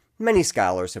Colonies. Many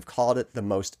scholars have called it the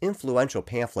most influential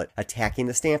pamphlet attacking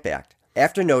the Stamp Act.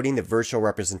 After noting that virtual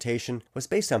representation was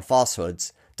based on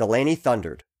falsehoods, Delany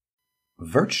thundered,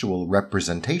 "Virtual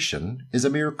representation is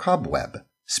a mere cobweb,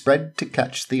 spread to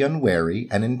catch the unwary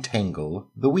and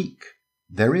entangle the weak.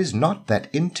 There is not that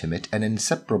intimate and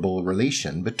inseparable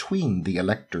relation between the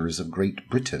electors of Great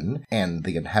Britain and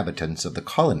the inhabitants of the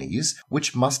colonies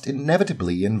which must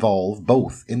inevitably involve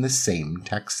both in the same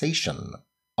taxation.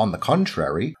 On the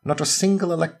contrary, not a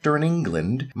single elector in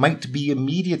England might be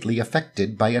immediately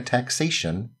affected by a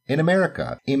taxation in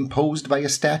America, imposed by a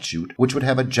statute which would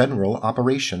have a general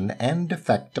operation and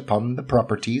effect upon the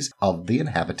properties of the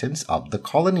inhabitants of the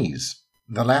colonies.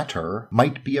 The latter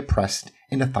might be oppressed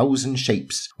in 1,000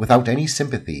 shapes without any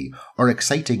sympathy or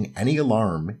exciting any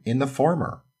alarm in the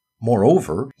former.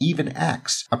 Moreover, even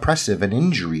acts oppressive and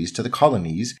injuries to the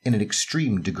colonies in an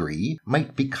extreme degree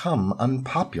might become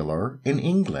unpopular in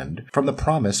England from the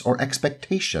promise or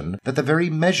expectation that the very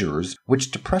measures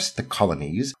which depress the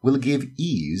colonies will give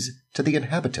ease to the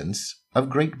inhabitants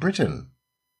of Great Britain."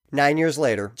 9 years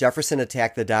later, Jefferson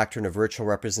attacked the doctrine of virtual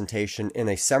representation in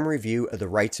a summary view of the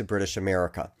rights of British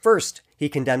America. First, he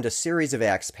condemned a series of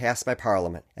acts passed by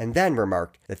Parliament, and then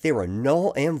remarked that they were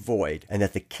null and void, and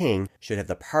that the king should have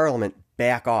the Parliament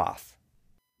back off.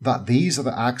 "That these are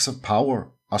the acts of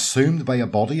power, assumed by a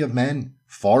body of men,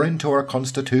 foreign to our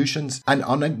constitutions, and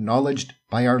unacknowledged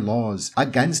by our laws,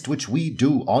 against which we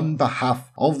do, on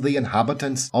behalf of the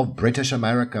inhabitants of British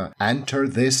America, enter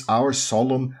this our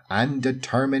solemn and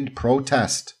determined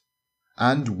protest.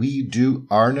 And we do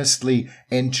earnestly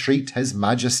entreat His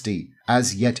Majesty,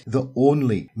 as yet the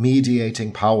only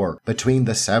mediating power between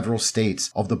the several states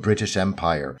of the British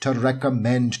Empire, to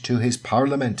recommend to His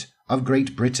Parliament of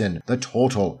Great Britain the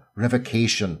total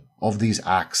revocation of these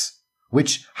acts,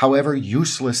 which, however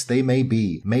useless they may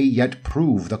be, may yet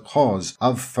prove the cause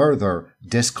of further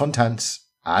discontents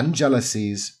and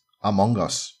jealousies among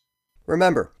us."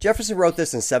 Remember, Jefferson wrote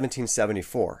this in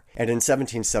 1774, and in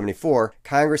 1774,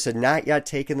 Congress had not yet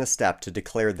taken the step to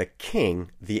declare the king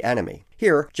the enemy.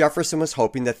 Here, Jefferson was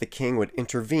hoping that the king would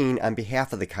intervene on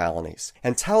behalf of the colonies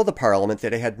and tell the Parliament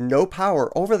that it had no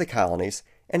power over the colonies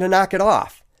and to knock it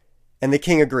off. And the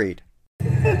king agreed.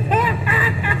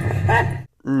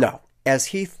 No. As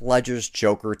Heath Ledger's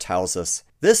Joker tells us,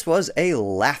 this was a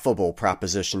laughable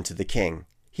proposition to the king.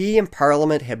 He and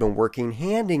Parliament had been working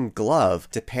hand in glove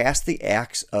to pass the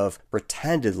acts of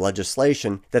pretended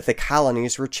legislation that the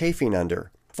colonies were chafing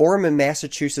under. Former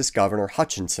Massachusetts Governor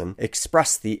Hutchinson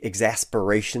expressed the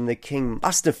exasperation the king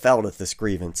must have felt at this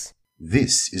grievance.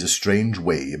 This is a strange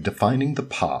way of defining the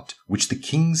part which the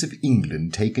kings of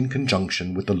England take in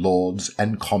conjunction with the Lords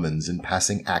and Commons in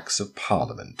passing Acts of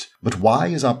Parliament. But why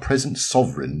is our present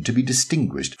sovereign to be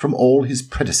distinguished from all his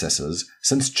predecessors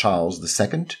since Charles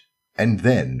II? And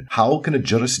then, how can a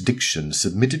jurisdiction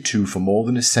submitted to for more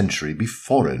than a century be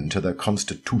foreign to their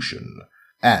constitution?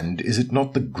 And is it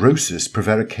not the grossest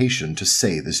prevarication to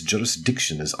say this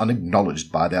jurisdiction is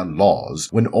unacknowledged by their laws,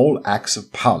 when all acts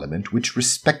of Parliament which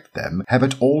respect them have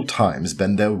at all times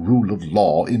been their rule of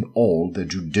law in all their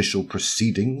judicial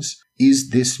proceedings?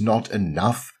 Is this not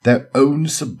enough? Their own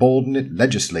subordinate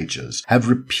legislatures have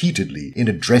repeatedly, in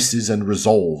addresses and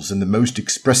resolves in the most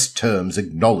express terms,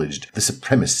 acknowledged the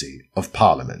supremacy of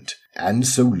Parliament. And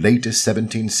so late as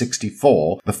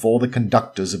 1764, before the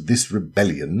conductors of this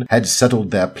rebellion had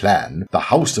settled their plan,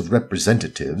 the House of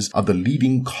Representatives of the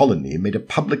leading colony made a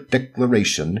public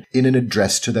declaration in an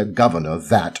address to their governor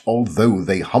that, although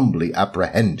they humbly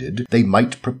apprehended they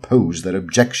might propose their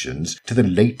objections to the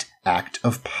late Act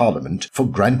of Parliament for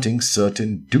granting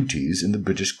certain duties in the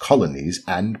British colonies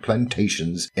and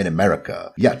plantations in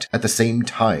America, yet at the same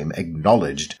time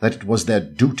acknowledged that it was their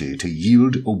duty to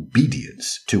yield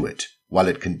obedience to it while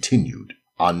it continued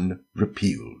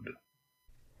unrepealed.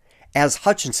 As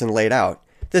Hutchinson laid out,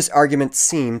 this argument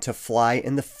seemed to fly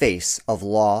in the face of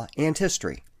law and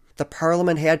history. The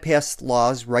Parliament had passed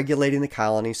laws regulating the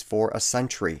colonies for a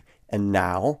century, and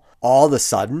now, all of a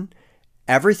sudden,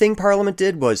 everything Parliament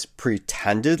did was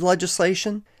pretended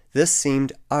legislation? This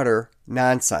seemed utter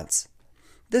nonsense.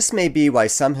 This may be why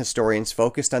some historians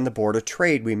focused on the Board of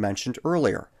Trade we mentioned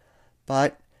earlier,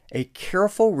 but a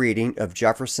careful reading of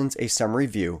Jefferson's A Summary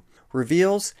View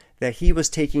reveals that he was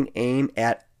taking aim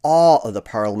at all of the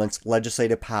Parliament's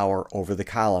legislative power over the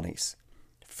colonies.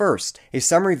 First, A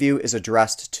Summary View is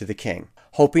addressed to the king,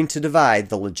 hoping to divide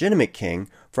the legitimate king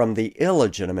from the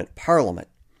illegitimate Parliament.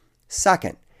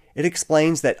 Second, it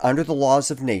explains that under the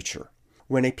laws of nature,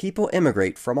 when a people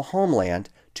immigrate from a homeland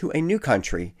to a new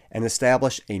country and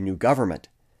establish a new government,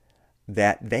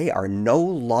 that they are no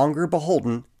longer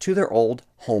beholden to their old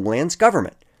homeland's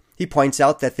government. He points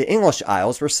out that the English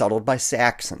Isles were settled by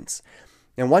Saxons,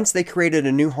 and once they created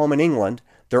a new home in England,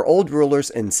 their old rulers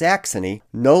in Saxony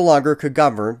no longer could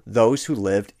govern those who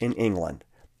lived in England,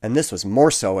 and this was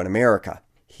more so in America.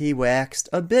 He waxed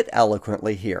a bit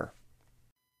eloquently here.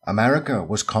 America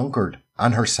was conquered,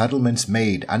 and her settlements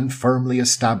made and firmly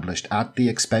established at the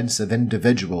expense of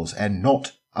individuals and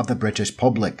not of the British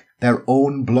public. Their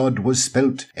own blood was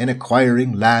spilt in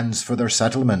acquiring lands for their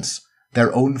settlements,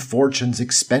 their own fortunes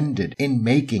expended in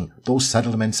making those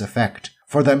settlements effect.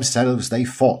 For themselves they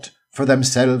fought, for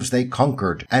themselves they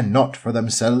conquered, and not for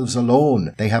themselves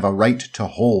alone they have a right to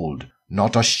hold.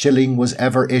 Not a shilling was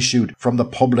ever issued from the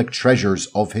public treasures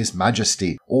of His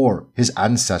Majesty or his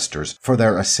ancestors for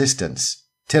their assistance,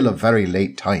 till of very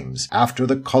late times, after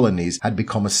the colonies had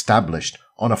become established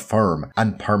on a firm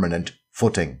and permanent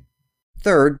footing.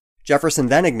 Third, Jefferson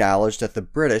then acknowledged that the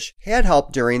British had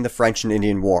helped during the French and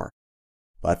Indian War.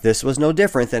 But this was no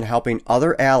different than helping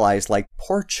other allies like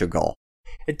Portugal.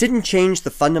 It didn't change the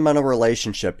fundamental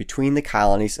relationship between the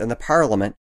colonies and the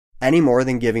Parliament any more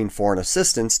than giving foreign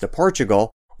assistance to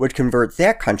Portugal would convert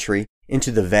that country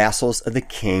into the vassals of the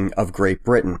King of Great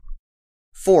Britain.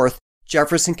 Fourth,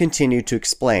 Jefferson continued to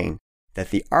explain that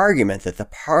the argument that the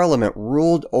Parliament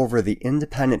ruled over the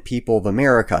independent people of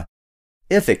America,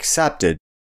 if accepted,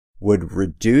 would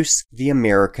reduce the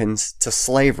Americans to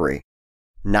slavery,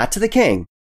 not to the king,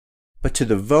 but to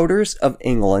the voters of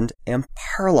England and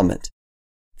Parliament.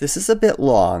 This is a bit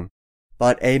long,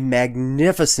 but a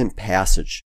magnificent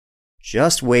passage.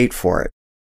 Just wait for it.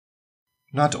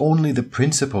 Not only the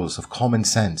principles of common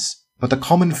sense, but the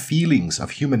common feelings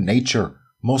of human nature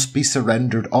must be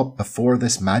surrendered up before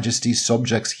this Majesty's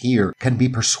subjects here can be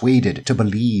persuaded to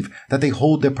believe that they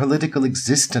hold their political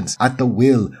existence at the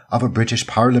will of a British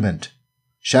Parliament.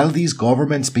 Shall these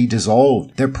governments be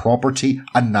dissolved, their property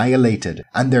annihilated,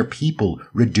 and their people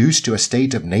reduced to a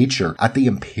state of nature at the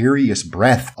imperious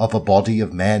breath of a body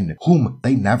of men whom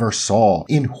they never saw,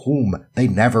 in whom they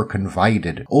never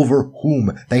confided, over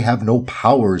whom they have no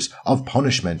powers of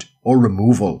punishment or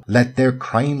removal, let their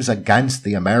crimes against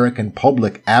the American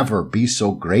public ever be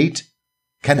so great?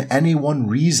 Can any one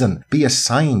reason be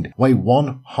assigned why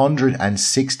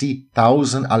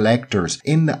 160,000 electors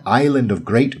in the island of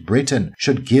Great Britain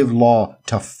should give law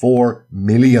to 4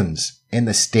 millions in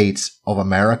the States of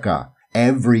America,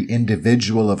 every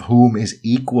individual of whom is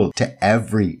equal to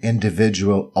every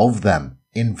individual of them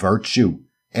in virtue,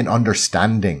 in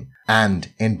understanding, and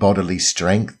in bodily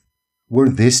strength? were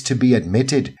this to be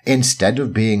admitted, instead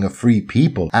of being a free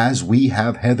people, as we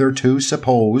have hitherto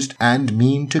supposed, and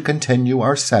mean to continue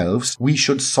ourselves, we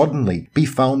should suddenly be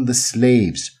found the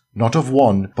slaves, not of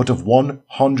one, but of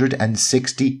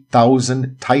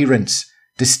 160,000 tyrants,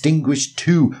 distinguished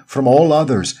too from all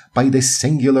others by the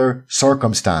singular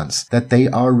circumstance that they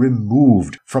are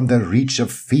removed from the reach of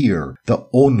fear, the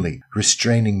only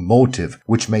restraining motive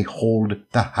which may hold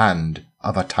the hand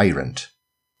of a tyrant.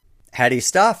 Heady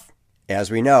stuff. As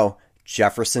we know,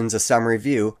 Jefferson's A Summary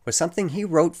View was something he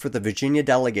wrote for the Virginia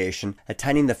delegation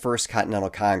attending the First Continental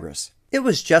Congress. It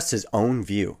was just his own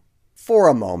view. For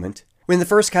a moment, when the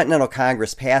First Continental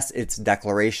Congress passed its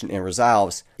Declaration and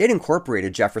Resolves, it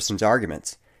incorporated Jefferson's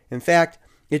arguments. In fact,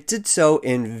 it did so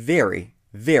in very,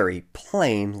 very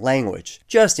plain language,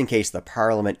 just in case the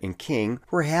Parliament and King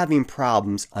were having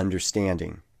problems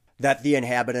understanding. That the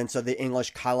inhabitants of the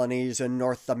English colonies in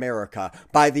North America,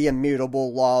 by the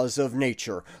immutable laws of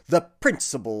nature, the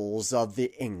principles of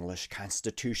the English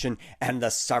Constitution, and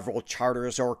the several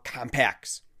charters or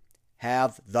compacts,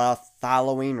 have the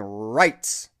following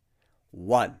rights.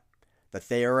 1. That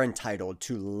they are entitled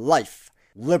to life,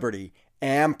 liberty,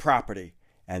 and property,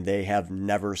 and they have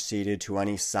never ceded to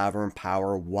any sovereign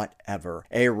power whatever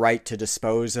a right to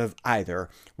dispose of either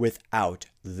without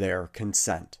their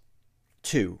consent.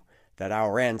 2. That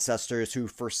our ancestors who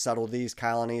first settled these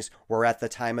colonies were at the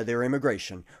time of their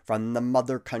immigration from the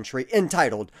mother country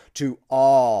entitled to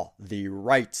all the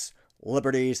rights,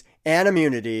 liberties, and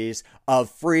immunities of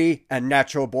free and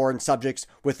natural-born subjects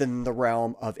within the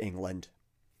realm of England.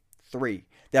 3.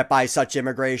 That by such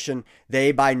immigration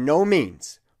they by no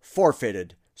means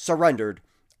forfeited, surrendered,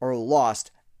 or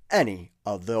lost any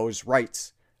of those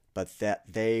rights, but that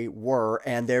they were,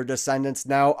 and their descendants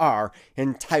now are,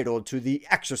 entitled to the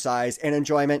exercise and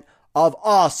enjoyment of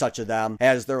all such of them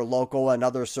as their local and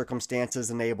other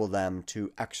circumstances enable them to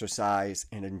exercise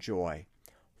and enjoy.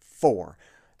 4.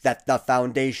 That the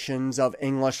foundations of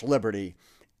English liberty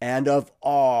and of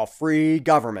all free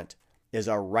government is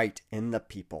a right in the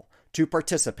people to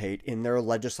participate in their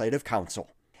legislative council.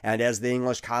 And as the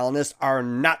English colonists are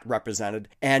not represented,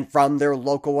 and from their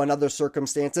local and other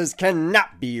circumstances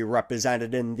cannot be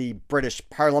represented in the British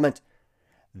Parliament,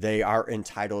 they are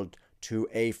entitled to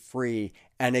a free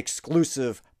and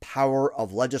exclusive power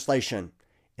of legislation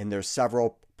in their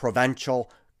several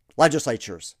provincial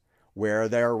legislatures, where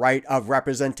their right of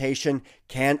representation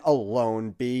can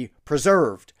alone be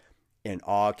preserved in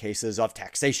all cases of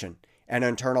taxation and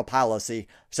internal policy,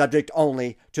 subject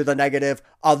only to the negative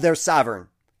of their sovereign.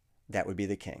 That would be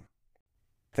the king.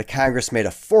 The Congress made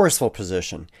a forceful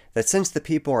position that since the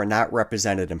people are not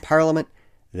represented in Parliament,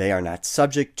 they are not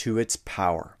subject to its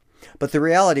power. But the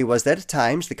reality was that at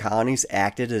times the colonies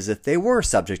acted as if they were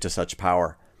subject to such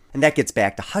power. And that gets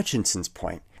back to Hutchinson's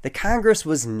point. The Congress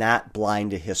was not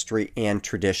blind to history and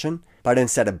tradition, but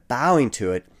instead of bowing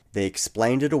to it, they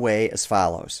explained it away as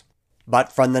follows.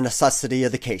 But from the necessity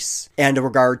of the case, and in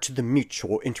regard to the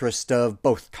mutual interest of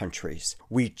both countries,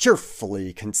 we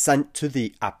cheerfully consent to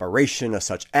the operation of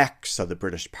such acts of the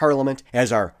British Parliament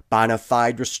as are bona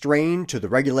fide restrained to the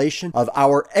regulation of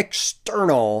our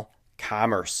external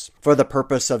commerce, for the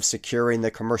purpose of securing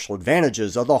the commercial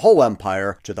advantages of the whole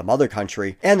empire to the mother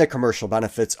country, and the commercial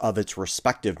benefits of its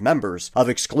respective members, of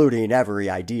excluding every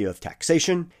idea of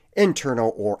taxation,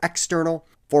 internal or external,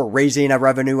 for raising a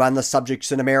revenue on the subjects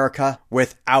in America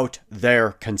without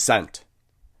their consent.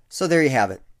 So there you have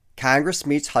it. Congress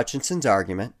meets Hutchinson's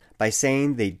argument by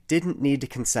saying they didn't need to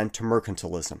consent to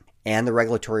mercantilism and the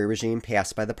regulatory regime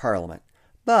passed by the Parliament.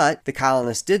 But the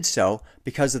colonists did so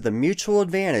because of the mutual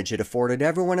advantage it afforded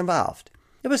everyone involved.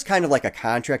 It was kind of like a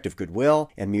contract of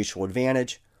goodwill and mutual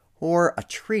advantage, or a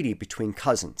treaty between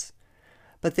cousins.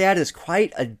 But that is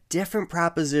quite a different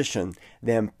proposition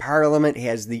than Parliament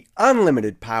has the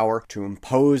unlimited power to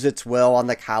impose its will on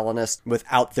the colonists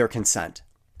without their consent.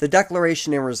 The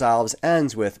Declaration and Resolves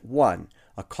ends with 1.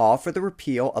 A call for the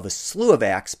repeal of a slew of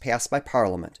acts passed by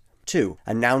Parliament. 2.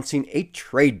 Announcing a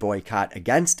trade boycott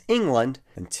against England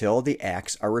until the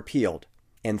acts are repealed.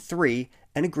 And 3.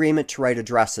 An agreement to write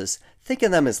addresses, think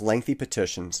of them as lengthy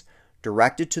petitions,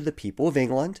 directed to the people of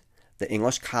England, the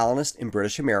English colonists in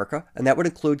British America, and that would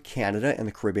include Canada and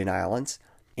the Caribbean islands,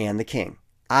 and the King.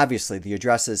 Obviously, the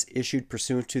addresses issued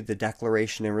pursuant to the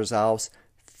Declaration and Resolves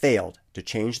failed to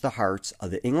change the hearts of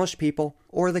the English people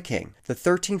or the King. The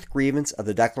 13th grievance of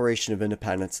the Declaration of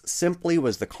Independence simply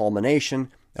was the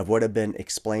culmination of what had been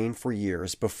explained for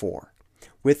years before.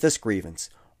 With this grievance,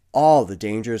 all the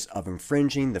dangers of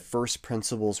infringing the first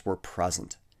principles were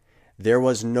present. There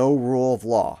was no rule of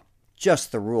law,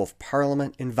 just the rule of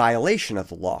Parliament in violation of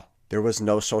the law. There was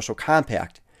no social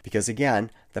compact, because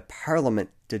again, the Parliament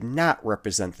did not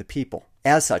represent the people.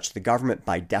 As such, the government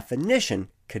by definition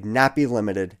could not be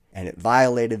limited, and it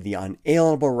violated the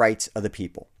unalienable rights of the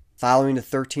people. Following the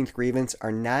 13th grievance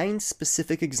are 9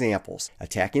 specific examples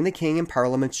attacking the king and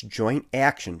Parliament's joint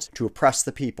actions to oppress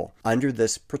the people under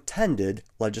this pretended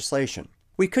legislation.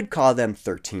 We could call them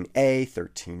 13A,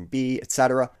 13B,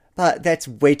 etc., but that's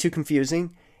way too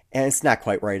confusing, and it's not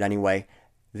quite right anyway.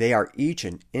 They are each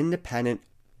an independent,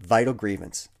 vital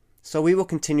grievance, so we will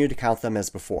continue to count them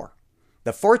as before.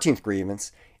 The 14th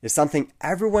grievance is something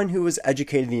everyone who is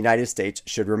educated in the United States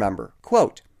should remember.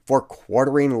 Quote, "For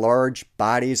quartering large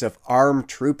bodies of armed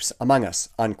troops among us,"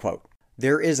 unquote.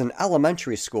 There is an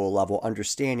elementary school level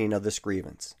understanding of this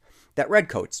grievance, that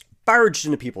redcoats barged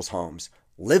into people's homes,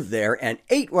 lived there, and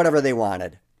ate whatever they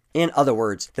wanted. In other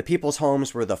words, the people's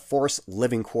homes were the forced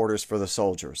living quarters for the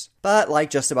soldiers. But like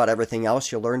just about everything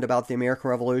else you learned about the American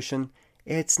Revolution,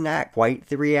 it's not quite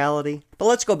the reality. But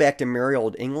let's go back to merry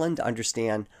old England to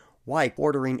understand why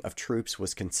quartering of troops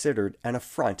was considered an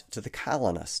affront to the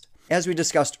colonist. As we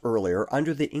discussed earlier,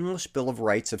 under the English Bill of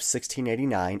Rights of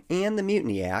 1689 and the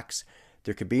Mutiny Acts,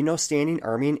 there could be no standing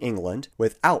army in England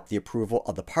without the approval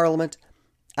of the Parliament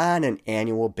on an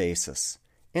annual basis.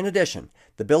 In addition,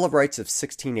 the Bill of Rights of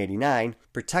 1689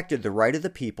 protected the right of the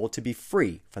people to be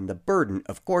free from the burden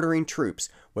of quartering troops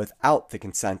without the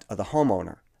consent of the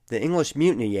homeowner. The English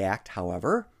Mutiny Act,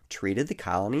 however, treated the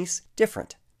colonies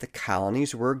different. The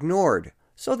colonies were ignored,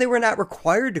 so they were not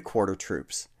required to quarter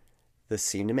troops. This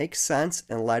seemed to make sense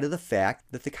in light of the fact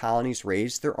that the colonies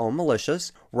raised their own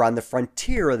militias, were on the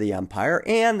frontier of the empire,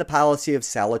 and the policy of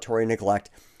salutary neglect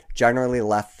generally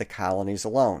left the colonies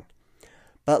alone.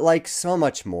 But like so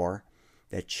much more,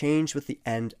 that changed with the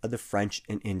end of the French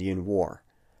and Indian War.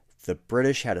 The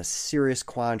British had a serious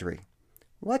quandary: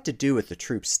 what to do with the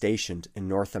troops stationed in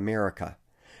North America.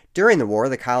 During the war,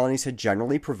 the colonies had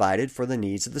generally provided for the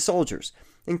needs of the soldiers,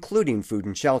 including food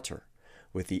and shelter.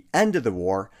 With the end of the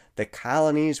war, the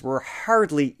colonies were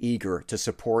hardly eager to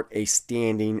support a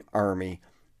standing army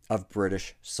of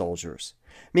British soldiers.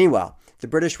 Meanwhile, the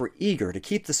British were eager to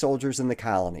keep the soldiers in the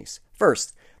colonies.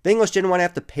 First, the English didn't want to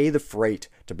have to pay the freight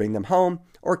to bring them home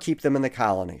or keep them in the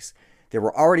colonies. They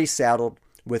were already saddled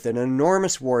with an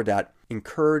enormous war debt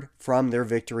incurred from their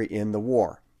victory in the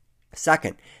war.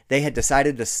 Second, they had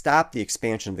decided to stop the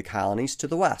expansion of the colonies to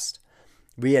the west.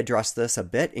 We addressed this a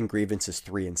bit in Grievances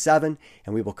 3 and 7,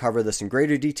 and we will cover this in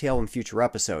greater detail in future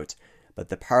episodes. But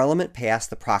the Parliament passed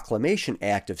the Proclamation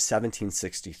Act of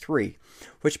 1763,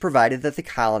 which provided that the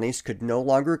colonies could no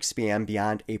longer expand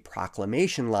beyond a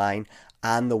proclamation line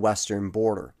on the western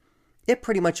border. It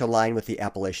pretty much aligned with the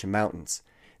Appalachian Mountains.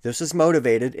 This was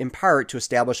motivated in part to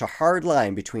establish a hard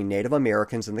line between Native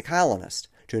Americans and the colonists.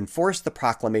 To enforce the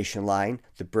proclamation line,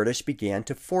 the British began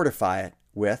to fortify it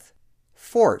with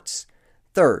forts.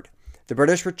 Third, the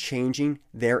British were changing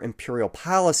their imperial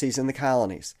policies in the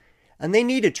colonies, and they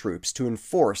needed troops to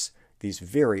enforce these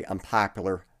very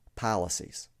unpopular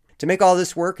policies. To make all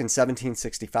this work, in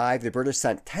 1765, the British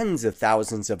sent tens of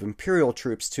thousands of imperial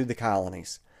troops to the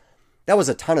colonies. That was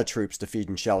a ton of troops to feed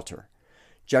and shelter.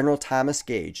 General Thomas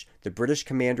Gage, the British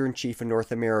commander-in-chief in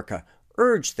North America,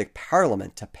 urged the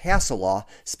Parliament to pass a law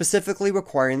specifically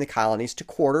requiring the colonies to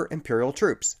quarter imperial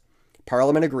troops.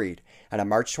 Parliament agreed, and on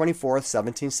March 24,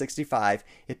 1765,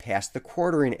 it passed the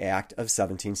Quartering Act of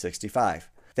 1765.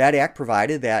 That act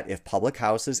provided that if public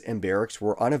houses and barracks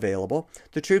were unavailable,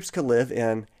 the troops could live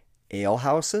in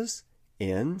alehouses,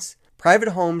 inns, private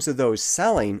homes of those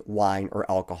selling wine or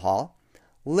alcohol,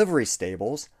 livery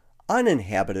stables,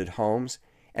 uninhabited homes,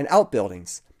 and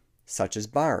outbuildings, such as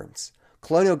barns.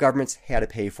 Colonial governments had to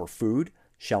pay for food,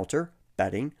 shelter,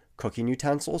 bedding, cooking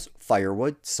utensils,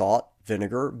 firewood, salt,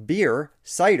 vinegar, beer,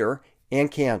 cider,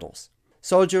 and candles.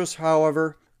 Soldiers,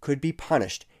 however, could be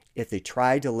punished if they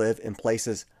tried to live in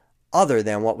places other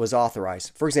than what was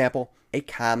authorized. For example, a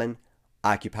common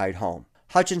occupied home.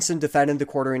 Hutchinson defended the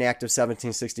Quartering Act of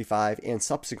 1765 and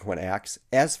subsequent acts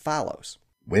as follows.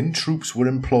 When troops were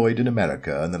employed in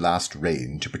America in the last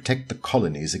reign to protect the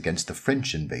colonies against the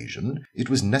French invasion, it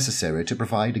was necessary to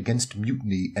provide against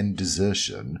mutiny and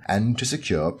desertion and to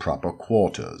secure proper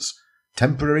quarters.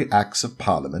 Temporary acts of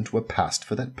Parliament were passed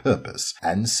for that purpose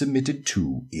and submitted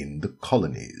to in the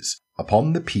colonies.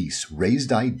 Upon the peace,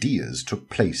 raised ideas took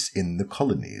place in the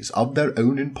colonies of their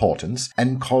own importance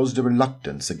and caused a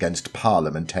reluctance against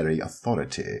parliamentary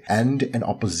authority and an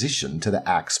opposition to the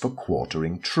acts for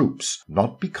quartering troops,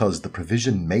 not because the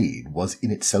provision made was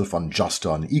in itself unjust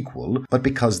or unequal, but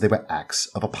because they were acts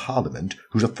of a parliament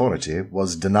whose authority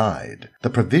was denied.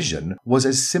 The provision was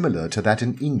as similar to that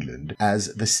in England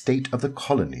as the state of the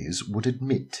colonies would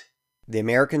admit. the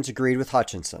Americans agreed with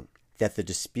Hutchinson that the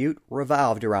dispute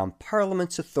revolved around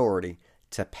Parliament's authority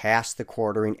to pass the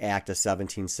Quartering Act of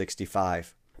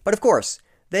 1765. But of course,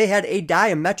 they had a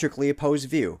diametrically opposed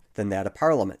view than that of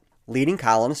Parliament. Leading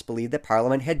colonists believed that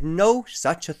Parliament had no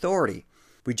such authority.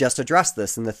 We just addressed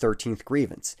this in the 13th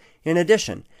grievance. In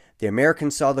addition, the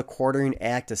Americans saw the Quartering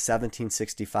Act of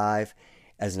 1765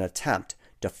 as an attempt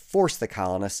to force the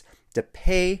colonists to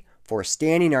pay for a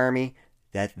standing army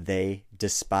that they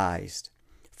despised.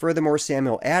 Furthermore,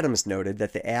 Samuel Adams noted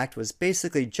that the act was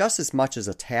basically just as much as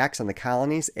a tax on the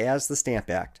colonies as the Stamp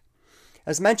Act.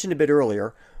 As mentioned a bit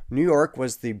earlier, New York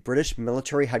was the British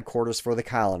military headquarters for the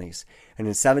colonies, and in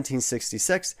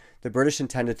 1766, the British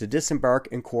intended to disembark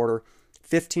and quarter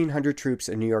 1,500 troops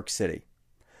in New York City.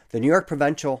 The New York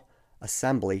Provincial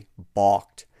Assembly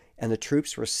balked, and the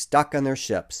troops were stuck on their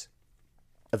ships.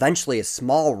 Eventually, a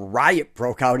small riot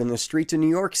broke out in the streets of New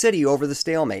York City over the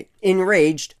stalemate.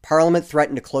 Enraged, Parliament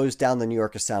threatened to close down the New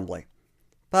York Assembly.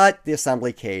 But the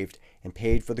Assembly caved and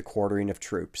paid for the quartering of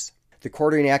troops. The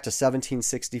Quartering Act of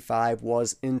 1765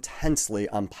 was intensely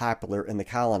unpopular in the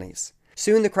colonies.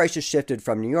 Soon the crisis shifted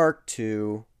from New York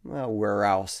to, well, where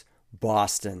else?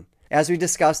 Boston. As we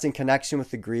discussed in connection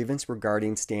with the grievance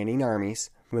regarding standing armies,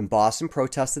 when Boston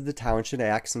protested the Townshend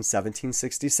Acts in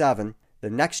 1767, the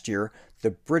next year,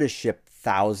 the British shipped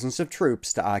thousands of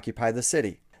troops to occupy the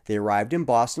city. They arrived in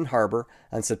Boston Harbor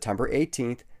on September 18,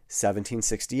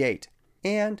 1768,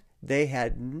 and they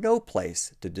had no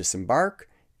place to disembark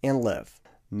and live.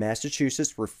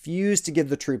 Massachusetts refused to give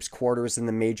the troops quarters in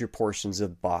the major portions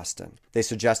of Boston. They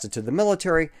suggested to the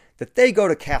military that they go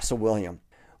to Castle William,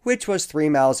 which was 3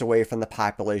 miles away from the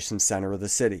population center of the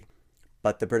city.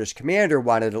 But the British commander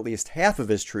wanted at least half of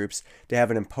his troops to have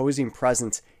an imposing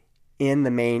presence in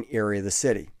the main area of the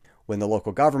city. When the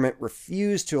local government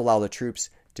refused to allow the troops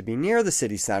to be near the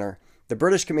city center, the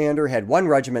British commander had one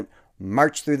regiment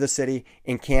march through the city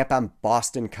and camp on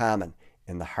Boston Common,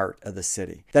 in the heart of the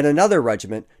city. Then another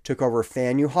regiment took over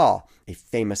Faneuil Hall, a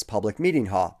famous public meeting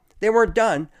hall. They weren't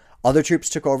done. Other troops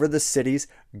took over the city's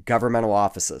governmental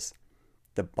offices.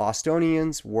 The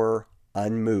Bostonians were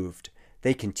unmoved.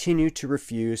 They continued to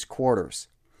refuse quarters.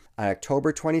 On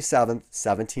October 27,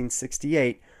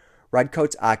 1768,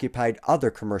 Redcoats occupied other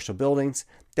commercial buildings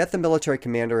that the military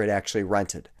commander had actually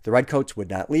rented. The Redcoats would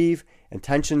not leave, and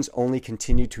tensions only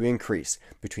continued to increase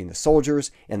between the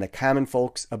soldiers and the common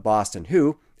folks of Boston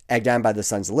who, egged on by the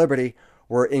Sons of Liberty,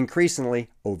 were increasingly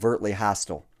overtly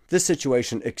hostile. This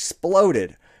situation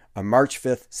exploded on March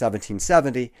 5,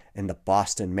 1770, in the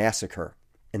Boston Massacre.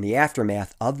 In the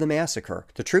aftermath of the massacre,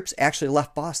 the troops actually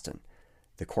left Boston.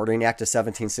 The Quartering Act of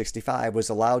 1765 was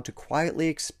allowed to quietly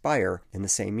expire in the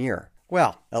same year.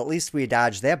 Well, at least we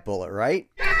dodged that bullet, right?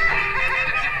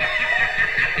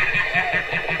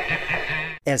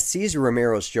 As Cesar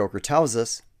Romero's Joker tells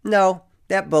us, no,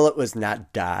 that bullet was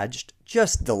not dodged,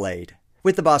 just delayed.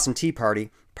 With the Boston Tea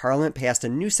Party, Parliament passed a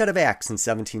new set of acts in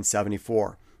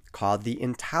 1774, called the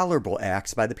Intolerable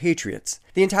Acts by the Patriots.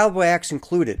 The Intolerable Acts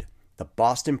included the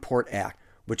Boston Port Act,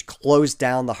 which closed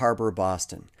down the harbor of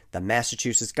Boston, the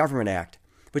Massachusetts Government Act,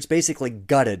 which basically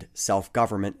gutted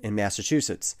self-government in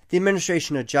Massachusetts, the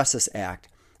Administration of Justice Act,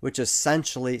 which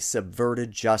essentially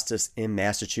subverted justice in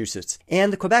Massachusetts,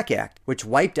 and the Quebec Act, which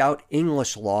wiped out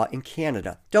English law in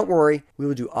Canada. Don't worry, we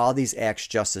will do all these acts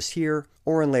justice here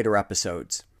or in later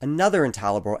episodes. Another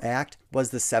intolerable act was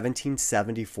the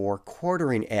 1774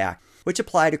 Quartering Act, which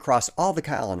applied across all the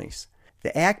colonies.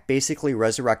 The act basically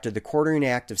resurrected the Quartering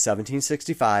Act of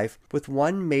 1765 with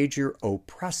one major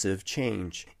oppressive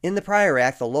change. In the prior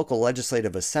act, the local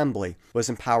legislative assembly was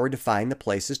empowered to find the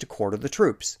places to quarter the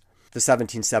troops. The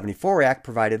 1774 Act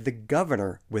provided the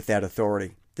governor with that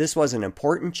authority. This was an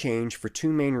important change for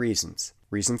two main reasons.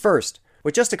 Reason first,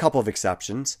 with just a couple of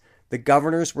exceptions, the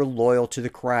governors were loyal to the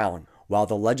crown, while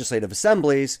the legislative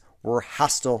assemblies were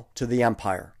hostile to the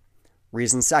empire.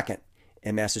 Reason second,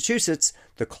 in Massachusetts,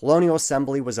 the colonial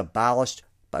assembly was abolished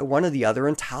by one of the other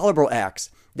intolerable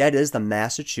acts, that is, the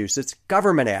Massachusetts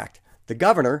Government Act. The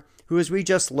governor, who as we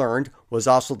just learned was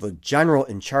also the general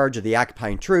in charge of the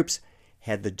occupying troops,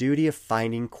 had the duty of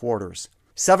finding quarters.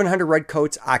 700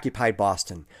 redcoats occupied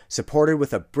Boston, supported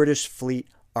with a British fleet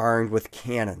armed with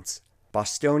cannons.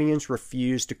 Bostonians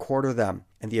refused to quarter them,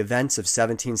 and the events of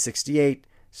 1768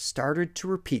 started to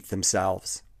repeat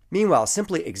themselves. Meanwhile,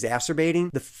 simply exacerbating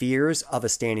the fears of a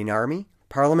standing army,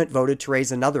 Parliament voted to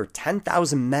raise another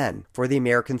 10,000 men for the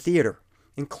American theater,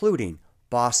 including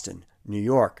Boston, New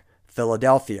York,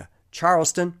 Philadelphia,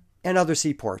 Charleston, and other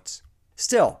seaports.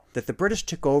 Still, that the British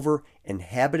took over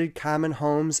inhabited common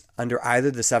homes under either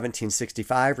the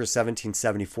 1765 or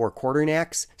 1774 Quartering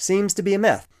Acts seems to be a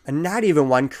myth, and not even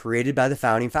one created by the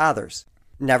Founding Fathers.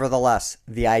 Nevertheless,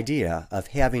 the idea of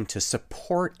having to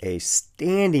support a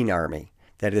standing army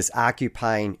that is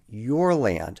occupying your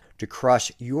land to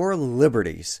crush your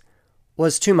liberties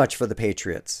was too much for the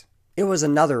Patriots. It was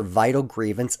another vital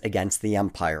grievance against the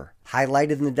Empire,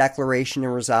 highlighted in the Declaration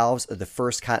and Resolves of the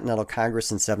First Continental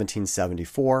Congress in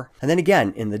 1774, and then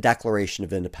again in the Declaration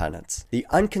of Independence. The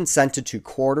unconsented to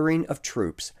quartering of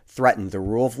troops threatened the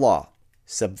rule of law,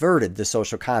 subverted the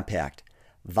social compact,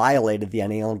 violated the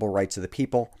unalienable rights of the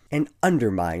people, and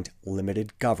undermined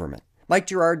limited government. Mike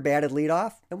Gerard batted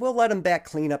leadoff, and we'll let him bat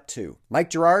cleanup too. Mike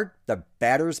Gerard, the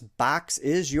batter's box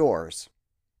is yours.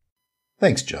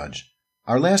 Thanks, Judge.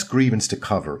 Our last grievance to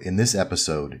cover in this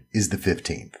episode is the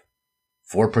 15th.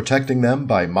 For protecting them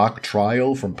by mock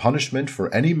trial from punishment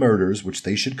for any murders which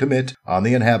they should commit on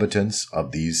the inhabitants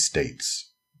of these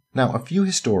states. Now, a few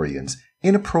historians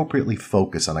inappropriately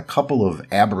focus on a couple of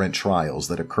aberrant trials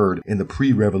that occurred in the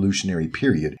pre-revolutionary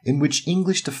period in which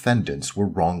English defendants were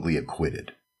wrongly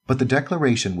acquitted. But the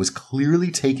Declaration was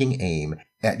clearly taking aim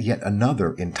at yet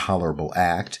another intolerable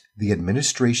act, the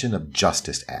Administration of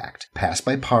Justice Act, passed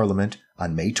by Parliament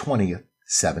on May 20th,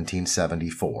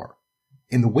 1774.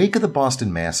 In the wake of the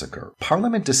Boston Massacre,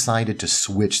 Parliament decided to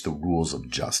switch the rules of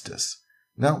justice.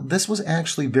 Now, this was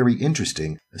actually very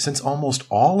interesting, since almost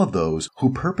all of those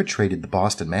who perpetrated the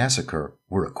Boston Massacre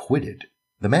were acquitted.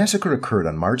 The massacre occurred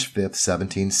on March 5,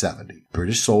 1770.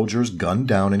 British soldiers gunned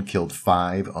down and killed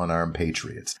 5 unarmed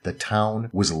patriots. The town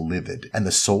was livid, and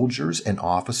the soldiers and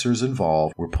officers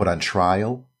involved were put on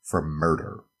trial for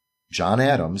murder. John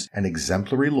Adams, an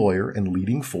exemplary lawyer and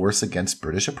leading force against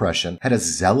British oppression, had a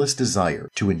zealous desire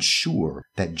to ensure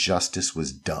that justice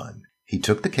was done. He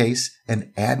took the case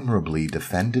and admirably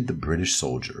defended the British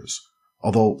soldiers.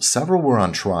 Although several were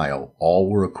on trial, all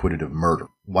were acquitted of murder,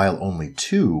 while only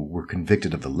 2 were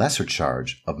convicted of the lesser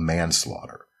charge of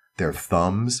manslaughter. Their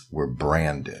thumbs were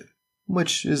branded,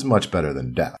 which is much better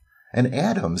than death. And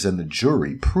Adams and the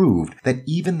jury proved that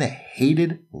even the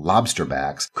hated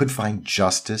lobsterbacks could find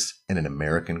justice in an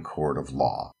American court of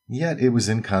law. Yet it was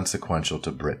inconsequential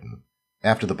to Britain.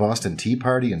 After the Boston Tea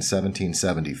Party in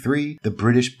 1773, the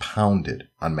British pounded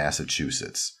on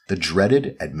Massachusetts. The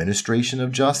dreaded Administration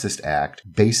of Justice Act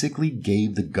basically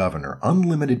gave the governor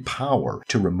unlimited power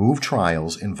to remove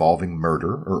trials involving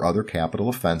murder or other capital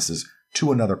offenses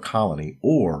to another colony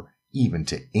or even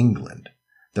to England.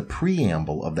 The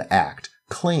preamble of the act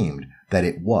claimed that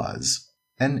it was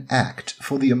an act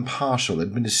for the impartial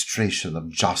administration of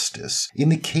justice in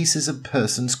the cases of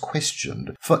persons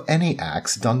questioned for any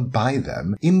acts done by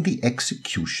them in the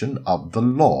execution of the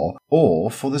law,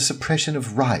 or for the suppression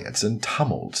of riots and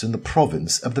tumults in the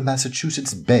province of the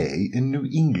Massachusetts Bay in New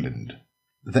England.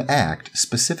 The act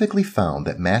specifically found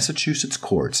that Massachusetts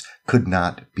courts could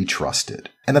not be trusted,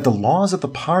 and that the laws of the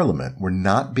Parliament were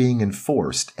not being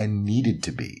enforced and needed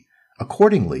to be.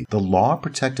 Accordingly, the law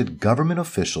protected government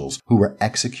officials who were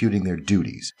executing their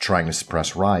duties, trying to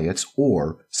suppress riots,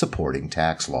 or supporting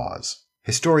tax laws.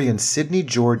 Historian Sidney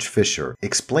George Fisher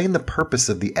explained the purpose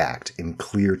of the act in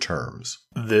clear terms.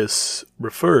 This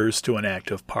refers to an act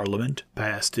of Parliament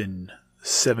passed in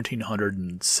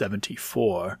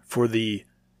 1774 for the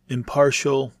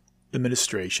impartial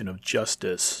administration of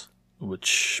justice,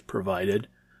 which provided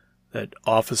that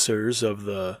officers of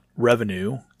the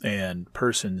revenue and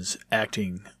persons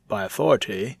acting by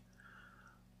authority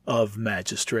of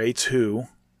magistrates who,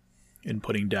 in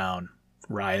putting down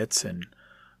riots and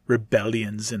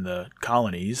rebellions in the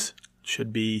colonies,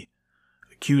 should be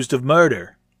accused of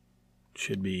murder,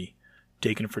 should be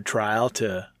taken for trial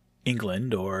to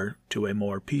England or to a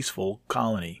more peaceful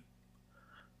colony.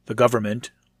 The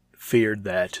government feared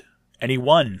that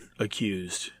anyone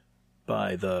accused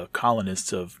by the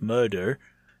colonists of murder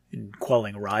in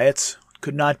quelling riots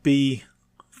could not be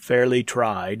fairly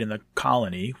tried in the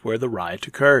colony where the riot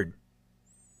occurred.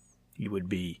 He would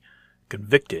be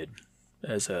convicted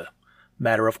as a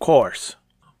matter of course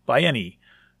by any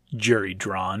jury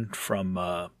drawn from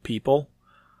people,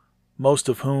 most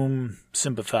of whom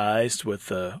sympathized with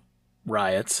the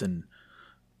riots and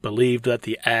believed that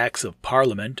the acts of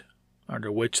Parliament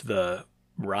under which the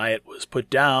riot was put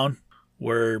down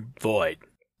were void.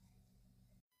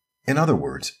 In other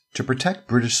words, to protect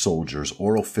British soldiers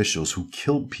or officials who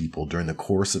killed people during the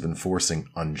course of enforcing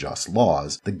unjust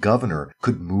laws, the governor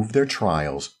could move their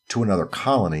trials to another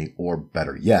colony, or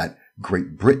better yet,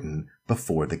 Great Britain,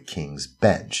 before the King's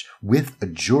Bench, with a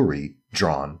jury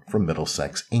drawn from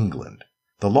Middlesex, England.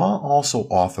 The law also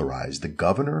authorized the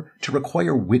governor to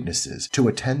require witnesses to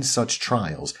attend such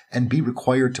trials and be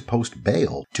required to post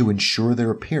bail to ensure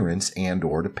their appearance and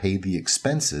or to pay the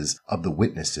expenses of the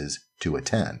witnesses to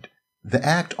attend. The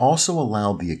act also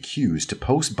allowed the accused to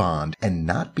post bond and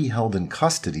not be held in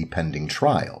custody pending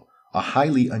trial, a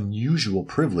highly unusual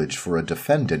privilege for a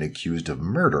defendant accused of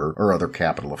murder or other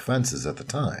capital offenses at the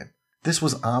time. This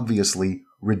was obviously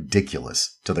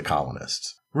ridiculous to the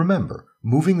colonists. Remember,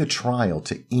 moving the trial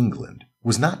to England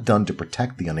was not done to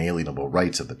protect the unalienable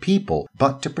rights of the people,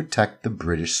 but to protect the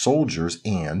British soldiers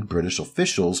and British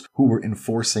officials who were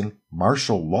enforcing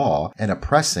martial law and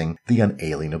oppressing the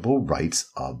unalienable rights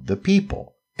of the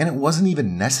people. And it wasn't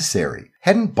even necessary.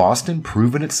 Hadn't Boston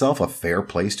proven itself a fair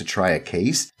place to try a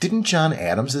case? Didn't John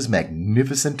Adams's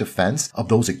magnificent defense of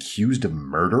those accused of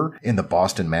murder in the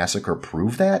Boston Massacre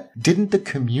prove that? Didn't the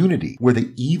community where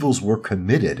the evils were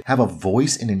committed have a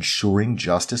voice in ensuring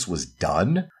justice was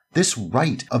done? This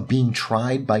right of being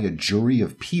tried by a jury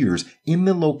of peers in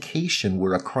the location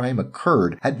where a crime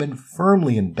occurred had been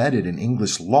firmly embedded in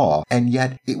English law, and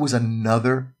yet it was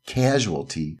another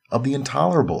casualty of the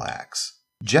Intolerable Acts.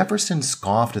 Jefferson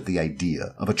scoffed at the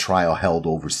idea of a trial held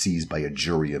overseas by a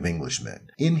jury of Englishmen.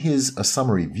 In his A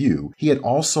Summary View, he had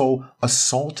also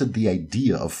assaulted the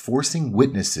idea of forcing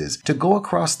witnesses to go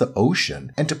across the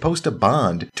ocean and to post a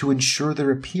bond to ensure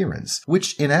their appearance,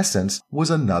 which in essence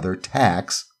was another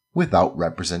tax without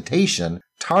representation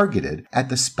targeted at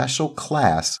the special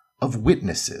class of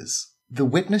witnesses. The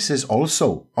witnesses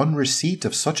also, on receipt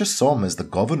of such a sum as the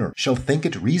governor shall think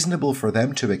it reasonable for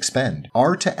them to expend,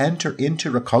 are to enter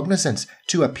into recognizance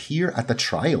to appear at the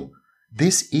trial.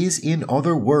 This is, in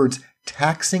other words,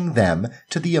 taxing them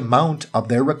to the amount of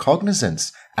their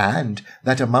recognizance, and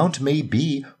that amount may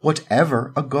be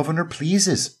whatever a governor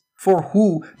pleases. For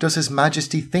who does his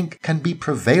majesty think can be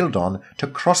prevailed on to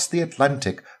cross the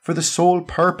Atlantic for the sole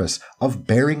purpose of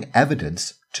bearing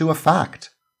evidence to a fact?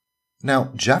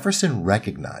 Now, Jefferson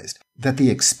recognized that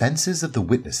the expenses of the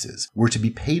witnesses were to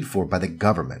be paid for by the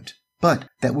government, but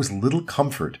that was little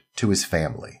comfort to his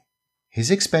family. His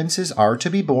expenses are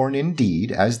to be borne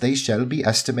indeed as they shall be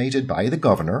estimated by the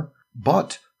governor,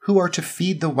 but who are to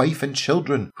feed the wife and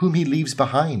children whom he leaves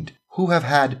behind, who have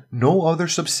had no other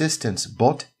subsistence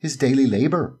but his daily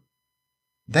labor?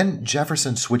 Then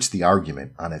Jefferson switched the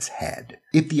argument on its head.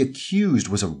 If the accused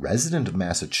was a resident of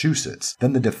Massachusetts,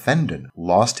 then the defendant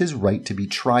lost his right to be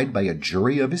tried by a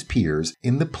jury of his peers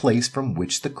in the place from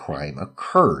which the crime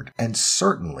occurred, and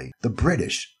certainly the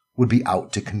British would be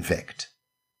out to convict.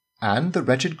 And the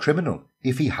wretched criminal,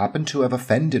 if he happened to have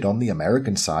offended on the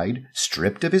American side,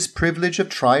 stripped of his privilege of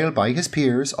trial by his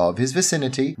peers of his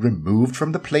vicinity, removed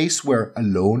from the place where a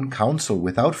lone counsel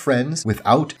without friends,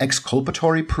 without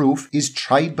exculpatory proof, is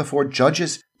tried before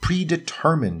judges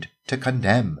predetermined to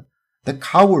condemn. The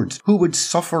cowards who would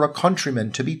suffer a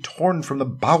countryman to be torn from the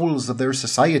bowels of their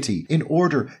society in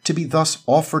order to be thus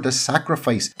offered a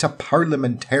sacrifice to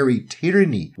parliamentary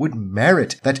tyranny would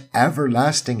merit that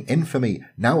everlasting infamy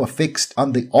now affixed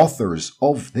on the authors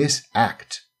of this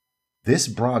act. This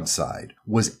broadside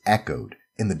was echoed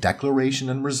in the Declaration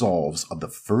and Resolves of the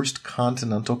First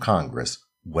Continental Congress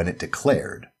when it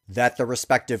declared that the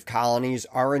respective colonies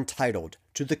are entitled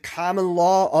to the common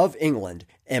law of England,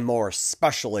 and more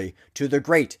especially to the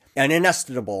great and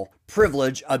inestimable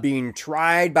privilege of being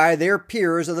tried by their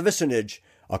peers of the vicinage,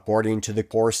 according to the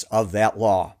course of that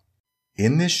law.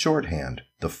 In this shorthand,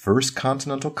 the First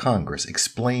Continental Congress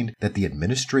explained that the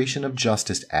Administration of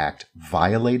Justice Act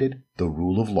violated the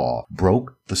rule of law,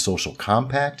 broke the social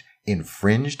compact,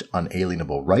 infringed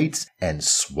unalienable rights, and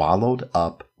swallowed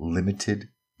up limited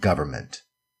government.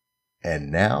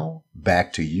 And now,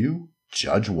 back to you,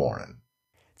 Judge Warren.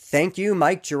 Thank you,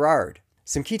 Mike Gerard.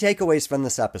 Some key takeaways from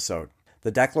this episode. The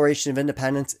Declaration of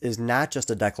Independence is not just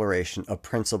a declaration of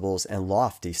principles and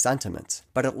lofty sentiments,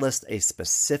 but it lists a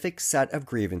specific set of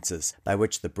grievances by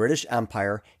which the British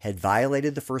Empire had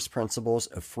violated the first principles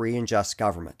of free and just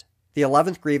government. The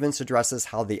 11th grievance addresses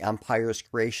how the empire's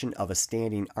creation of a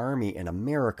standing army in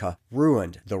America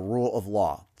ruined the rule of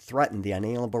law, threatened the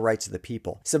unalienable rights of the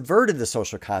people, subverted the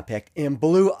social compact, and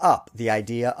blew up the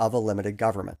idea of a limited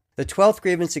government. The 12th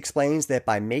grievance explains that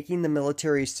by making the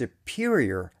military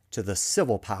superior to the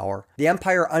civil power, the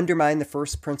empire undermined the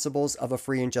first principles of a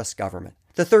free and just government.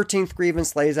 The 13th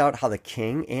grievance lays out how the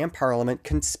king and parliament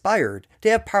conspired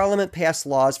to have parliament pass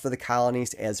laws for the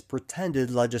colonies as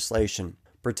pretended legislation.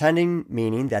 Pretending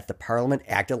meaning that the parliament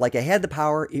acted like it had the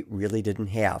power it really didn't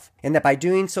have, and that by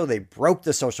doing so they broke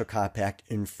the social compact,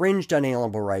 infringed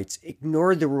unalienable rights,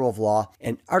 ignored the rule of law,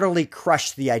 and utterly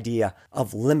crushed the idea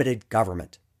of limited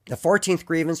government. The 14th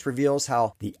grievance reveals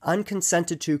how the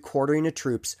unconsented to quartering of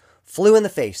troops flew in the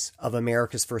face of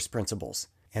America's first principles.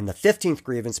 And the 15th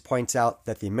grievance points out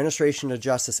that the Administration of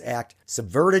Justice Act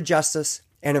subverted justice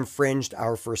and infringed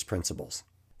our first principles.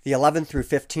 The 11th through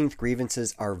 15th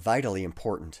grievances are vitally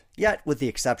important. Yet, with the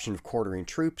exception of quartering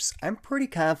troops, I'm pretty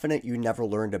confident you never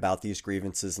learned about these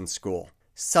grievances in school.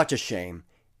 Such a shame,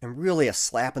 and really a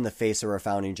slap in the face of our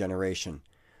founding generation.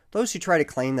 Those who try to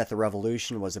claim that the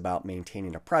revolution was about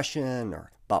maintaining oppression,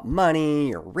 or about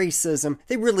money, or racism,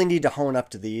 they really need to hone up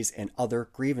to these and other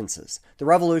grievances. The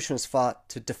revolution was fought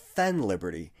to defend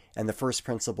liberty and the first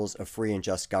principles of free and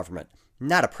just government,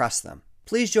 not oppress them.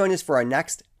 Please join us for our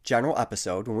next general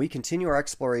episode when we continue our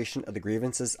exploration of the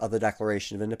grievances of the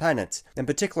Declaration of Independence, in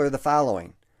particular the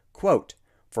following. Quote,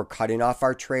 for cutting off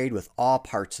our trade with all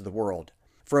parts of the world,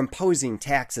 for imposing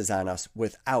taxes on us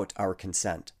without our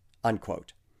consent.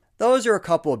 Unquote. Those are a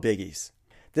couple of biggies.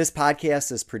 This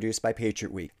podcast is produced by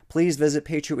Patriot Week. Please visit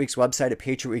Patriot Week's website at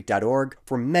patriotweek.org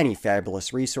for many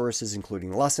fabulous resources,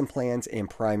 including lesson plans and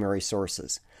primary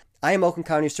sources. I am Oakland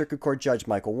County Circuit Court Judge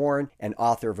Michael Warren and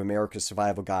author of America's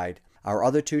Survival Guide. Our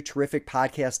other two terrific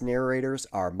podcast narrators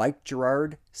are Mike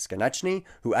Gerard Skonechny,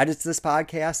 who edits this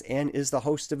podcast and is the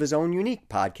host of his own unique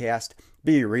podcast,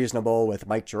 Be Reasonable with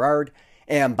Mike Gerard,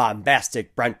 and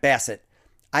bombastic Brent Bassett,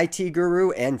 IT guru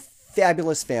and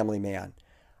fabulous family man.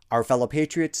 Our fellow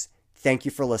patriots, thank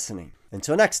you for listening.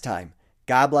 Until next time,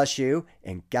 God bless you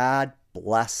and God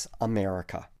bless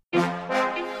America.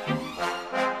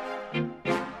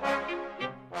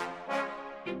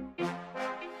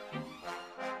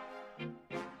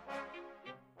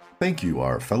 Thank you,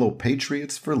 our fellow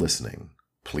patriots, for listening.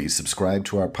 Please subscribe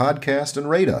to our podcast and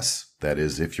rate us. That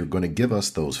is, if you're going to give us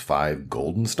those 5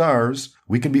 golden stars.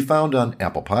 We can be found on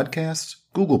Apple Podcasts,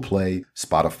 Google Play,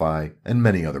 Spotify, and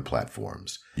many other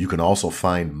platforms. You can also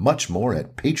find much more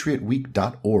at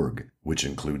patriotweek.org, which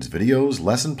includes videos,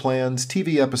 lesson plans,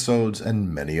 TV episodes,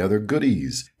 and many other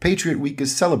goodies. Patriot Week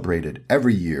is celebrated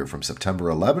every year from September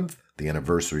 11th, the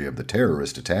anniversary of the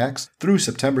terrorist attacks, through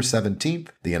September 17th,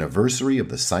 the anniversary of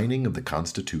the signing of the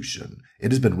Constitution.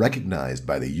 It has been recognized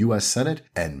by the U.S. Senate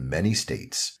and many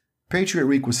states. Patriot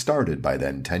Week was started by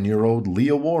then 10-year-old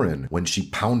Leah Warren when she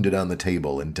pounded on the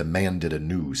table and demanded a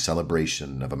new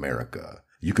celebration of America.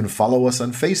 You can follow us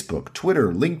on Facebook,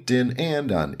 Twitter, LinkedIn,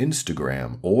 and on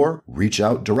Instagram, or reach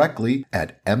out directly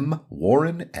at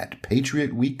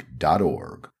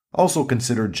mwarren@patriotweek.org. Also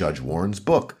consider Judge Warren's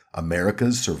book,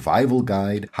 America's Survival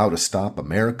Guide, How to Stop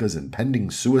America's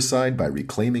Impending Suicide by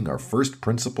Reclaiming Our First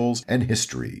Principles and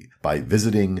History, by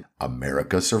visiting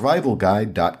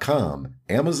americasurvivalguide.com,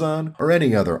 Amazon, or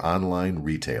any other online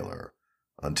retailer.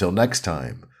 Until next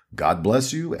time, God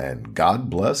bless you and God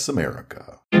bless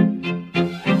America.